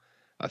home.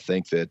 I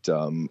think that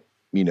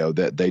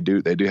that they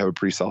do have a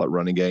pretty solid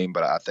running game.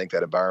 But I think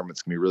that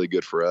environment's going to be really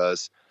good for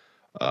us.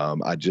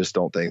 I just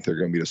don't think they're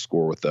going to be able to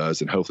score with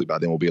us. And hopefully by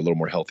then we'll be a little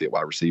more healthy at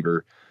wide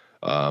receiver.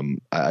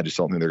 I just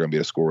don't think they're going to be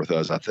able to score with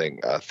us. I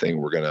think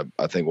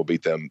we'll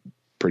beat them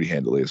pretty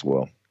handily as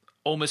well.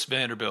 Ole Miss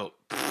Vanderbilt.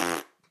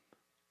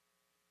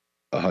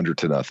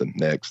 100-0.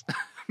 Next.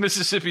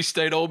 Mississippi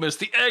State, Ole Miss,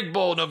 the Egg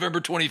Bowl,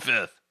 November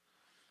 25th.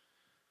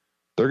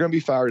 They're going to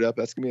be fired up.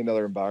 That's going to be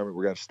another environment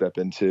we're going to step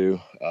into.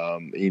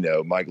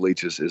 Mike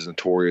Leach is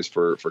notorious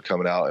for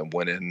coming out and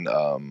winning,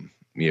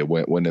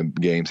 winning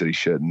games that he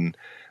shouldn't.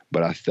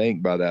 But I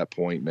think by that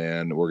point,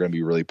 man, we're going to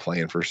be really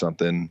playing for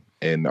something.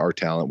 And our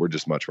talent, we're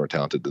just much more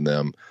talented than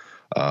them.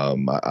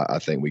 I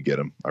think we get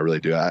them. I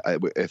really do.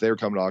 If they were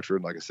coming to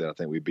Oxford, like I said, I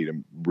think we beat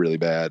them really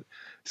bad.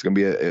 It's gonna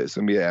be an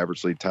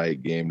averagely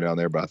tight game down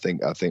there, but I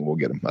think we'll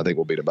get them. I think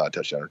we'll beat them by a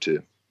touchdown or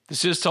two.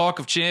 This is Talk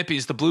of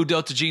Champions, the Blue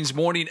Delta Jeans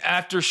Morning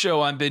After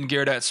Show. I'm Ben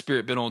Garrett at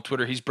Spirit Ben on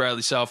Twitter. He's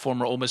Bradley South,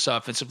 former Ole Miss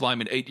offensive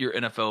lineman, 8-year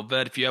NFL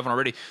vet. If you haven't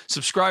already,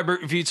 subscribe,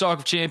 review Talk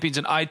of Champions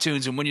in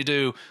iTunes, and when you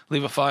do,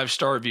 leave a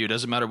 5-star review. It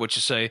doesn't matter what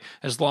you say,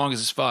 as long as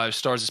it's 5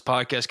 stars. This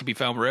podcast can be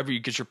found wherever you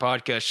get your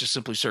podcast. Just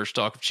simply search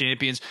Talk of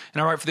Champions.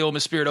 And I write for the Ole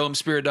Miss Spirit,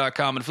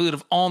 OleMissSpirit.com, and affiliate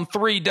of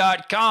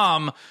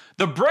On3.com.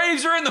 The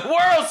Braves are in the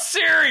World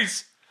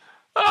Series.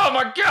 Oh,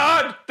 my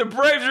God. The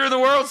Braves are in the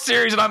World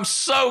Series, and I'm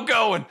so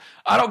going.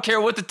 I don't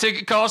care what the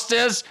ticket cost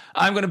is.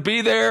 I'm going to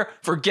be there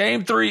for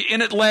Game 3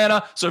 in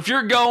Atlanta. So if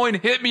you're going,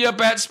 hit me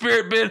up at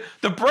Spirit Ben.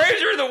 The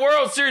Braves are in the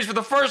World Series for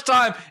the first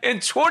time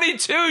in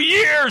 22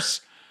 years.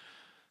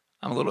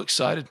 I'm a little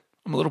excited.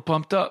 I'm a little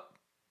pumped up.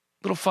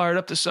 A little fired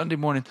up this Sunday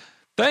morning.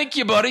 Thank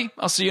you, buddy.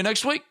 I'll see you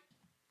next week.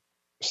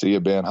 See you,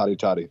 Ben. Hotty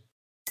toddy.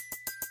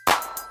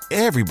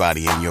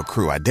 Everybody in your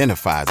crew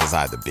identifies as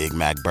either Big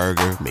Mac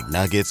Burger,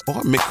 McNuggets,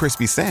 or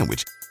McCrispy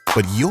Sandwich.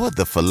 But you're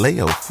the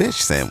Filet-O-Fish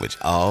Sandwich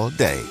all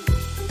day.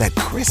 That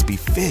crispy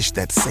fish,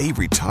 that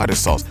savory tartar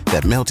sauce,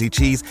 that melty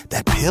cheese,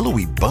 that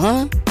pillowy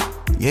bun.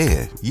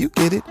 Yeah, you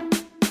get it.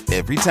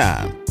 Every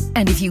time.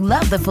 And if you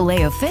love the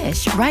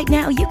Filet-O-Fish, right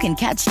now you can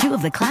catch 2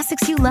 of the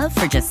classics you love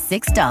for just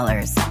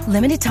 $6.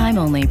 Limited time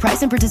only.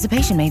 Price and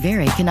participation may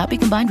vary. Cannot be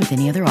combined with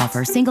any other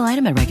offer. Single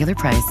item at regular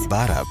price.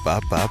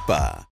 Ba-da-ba-ba-ba.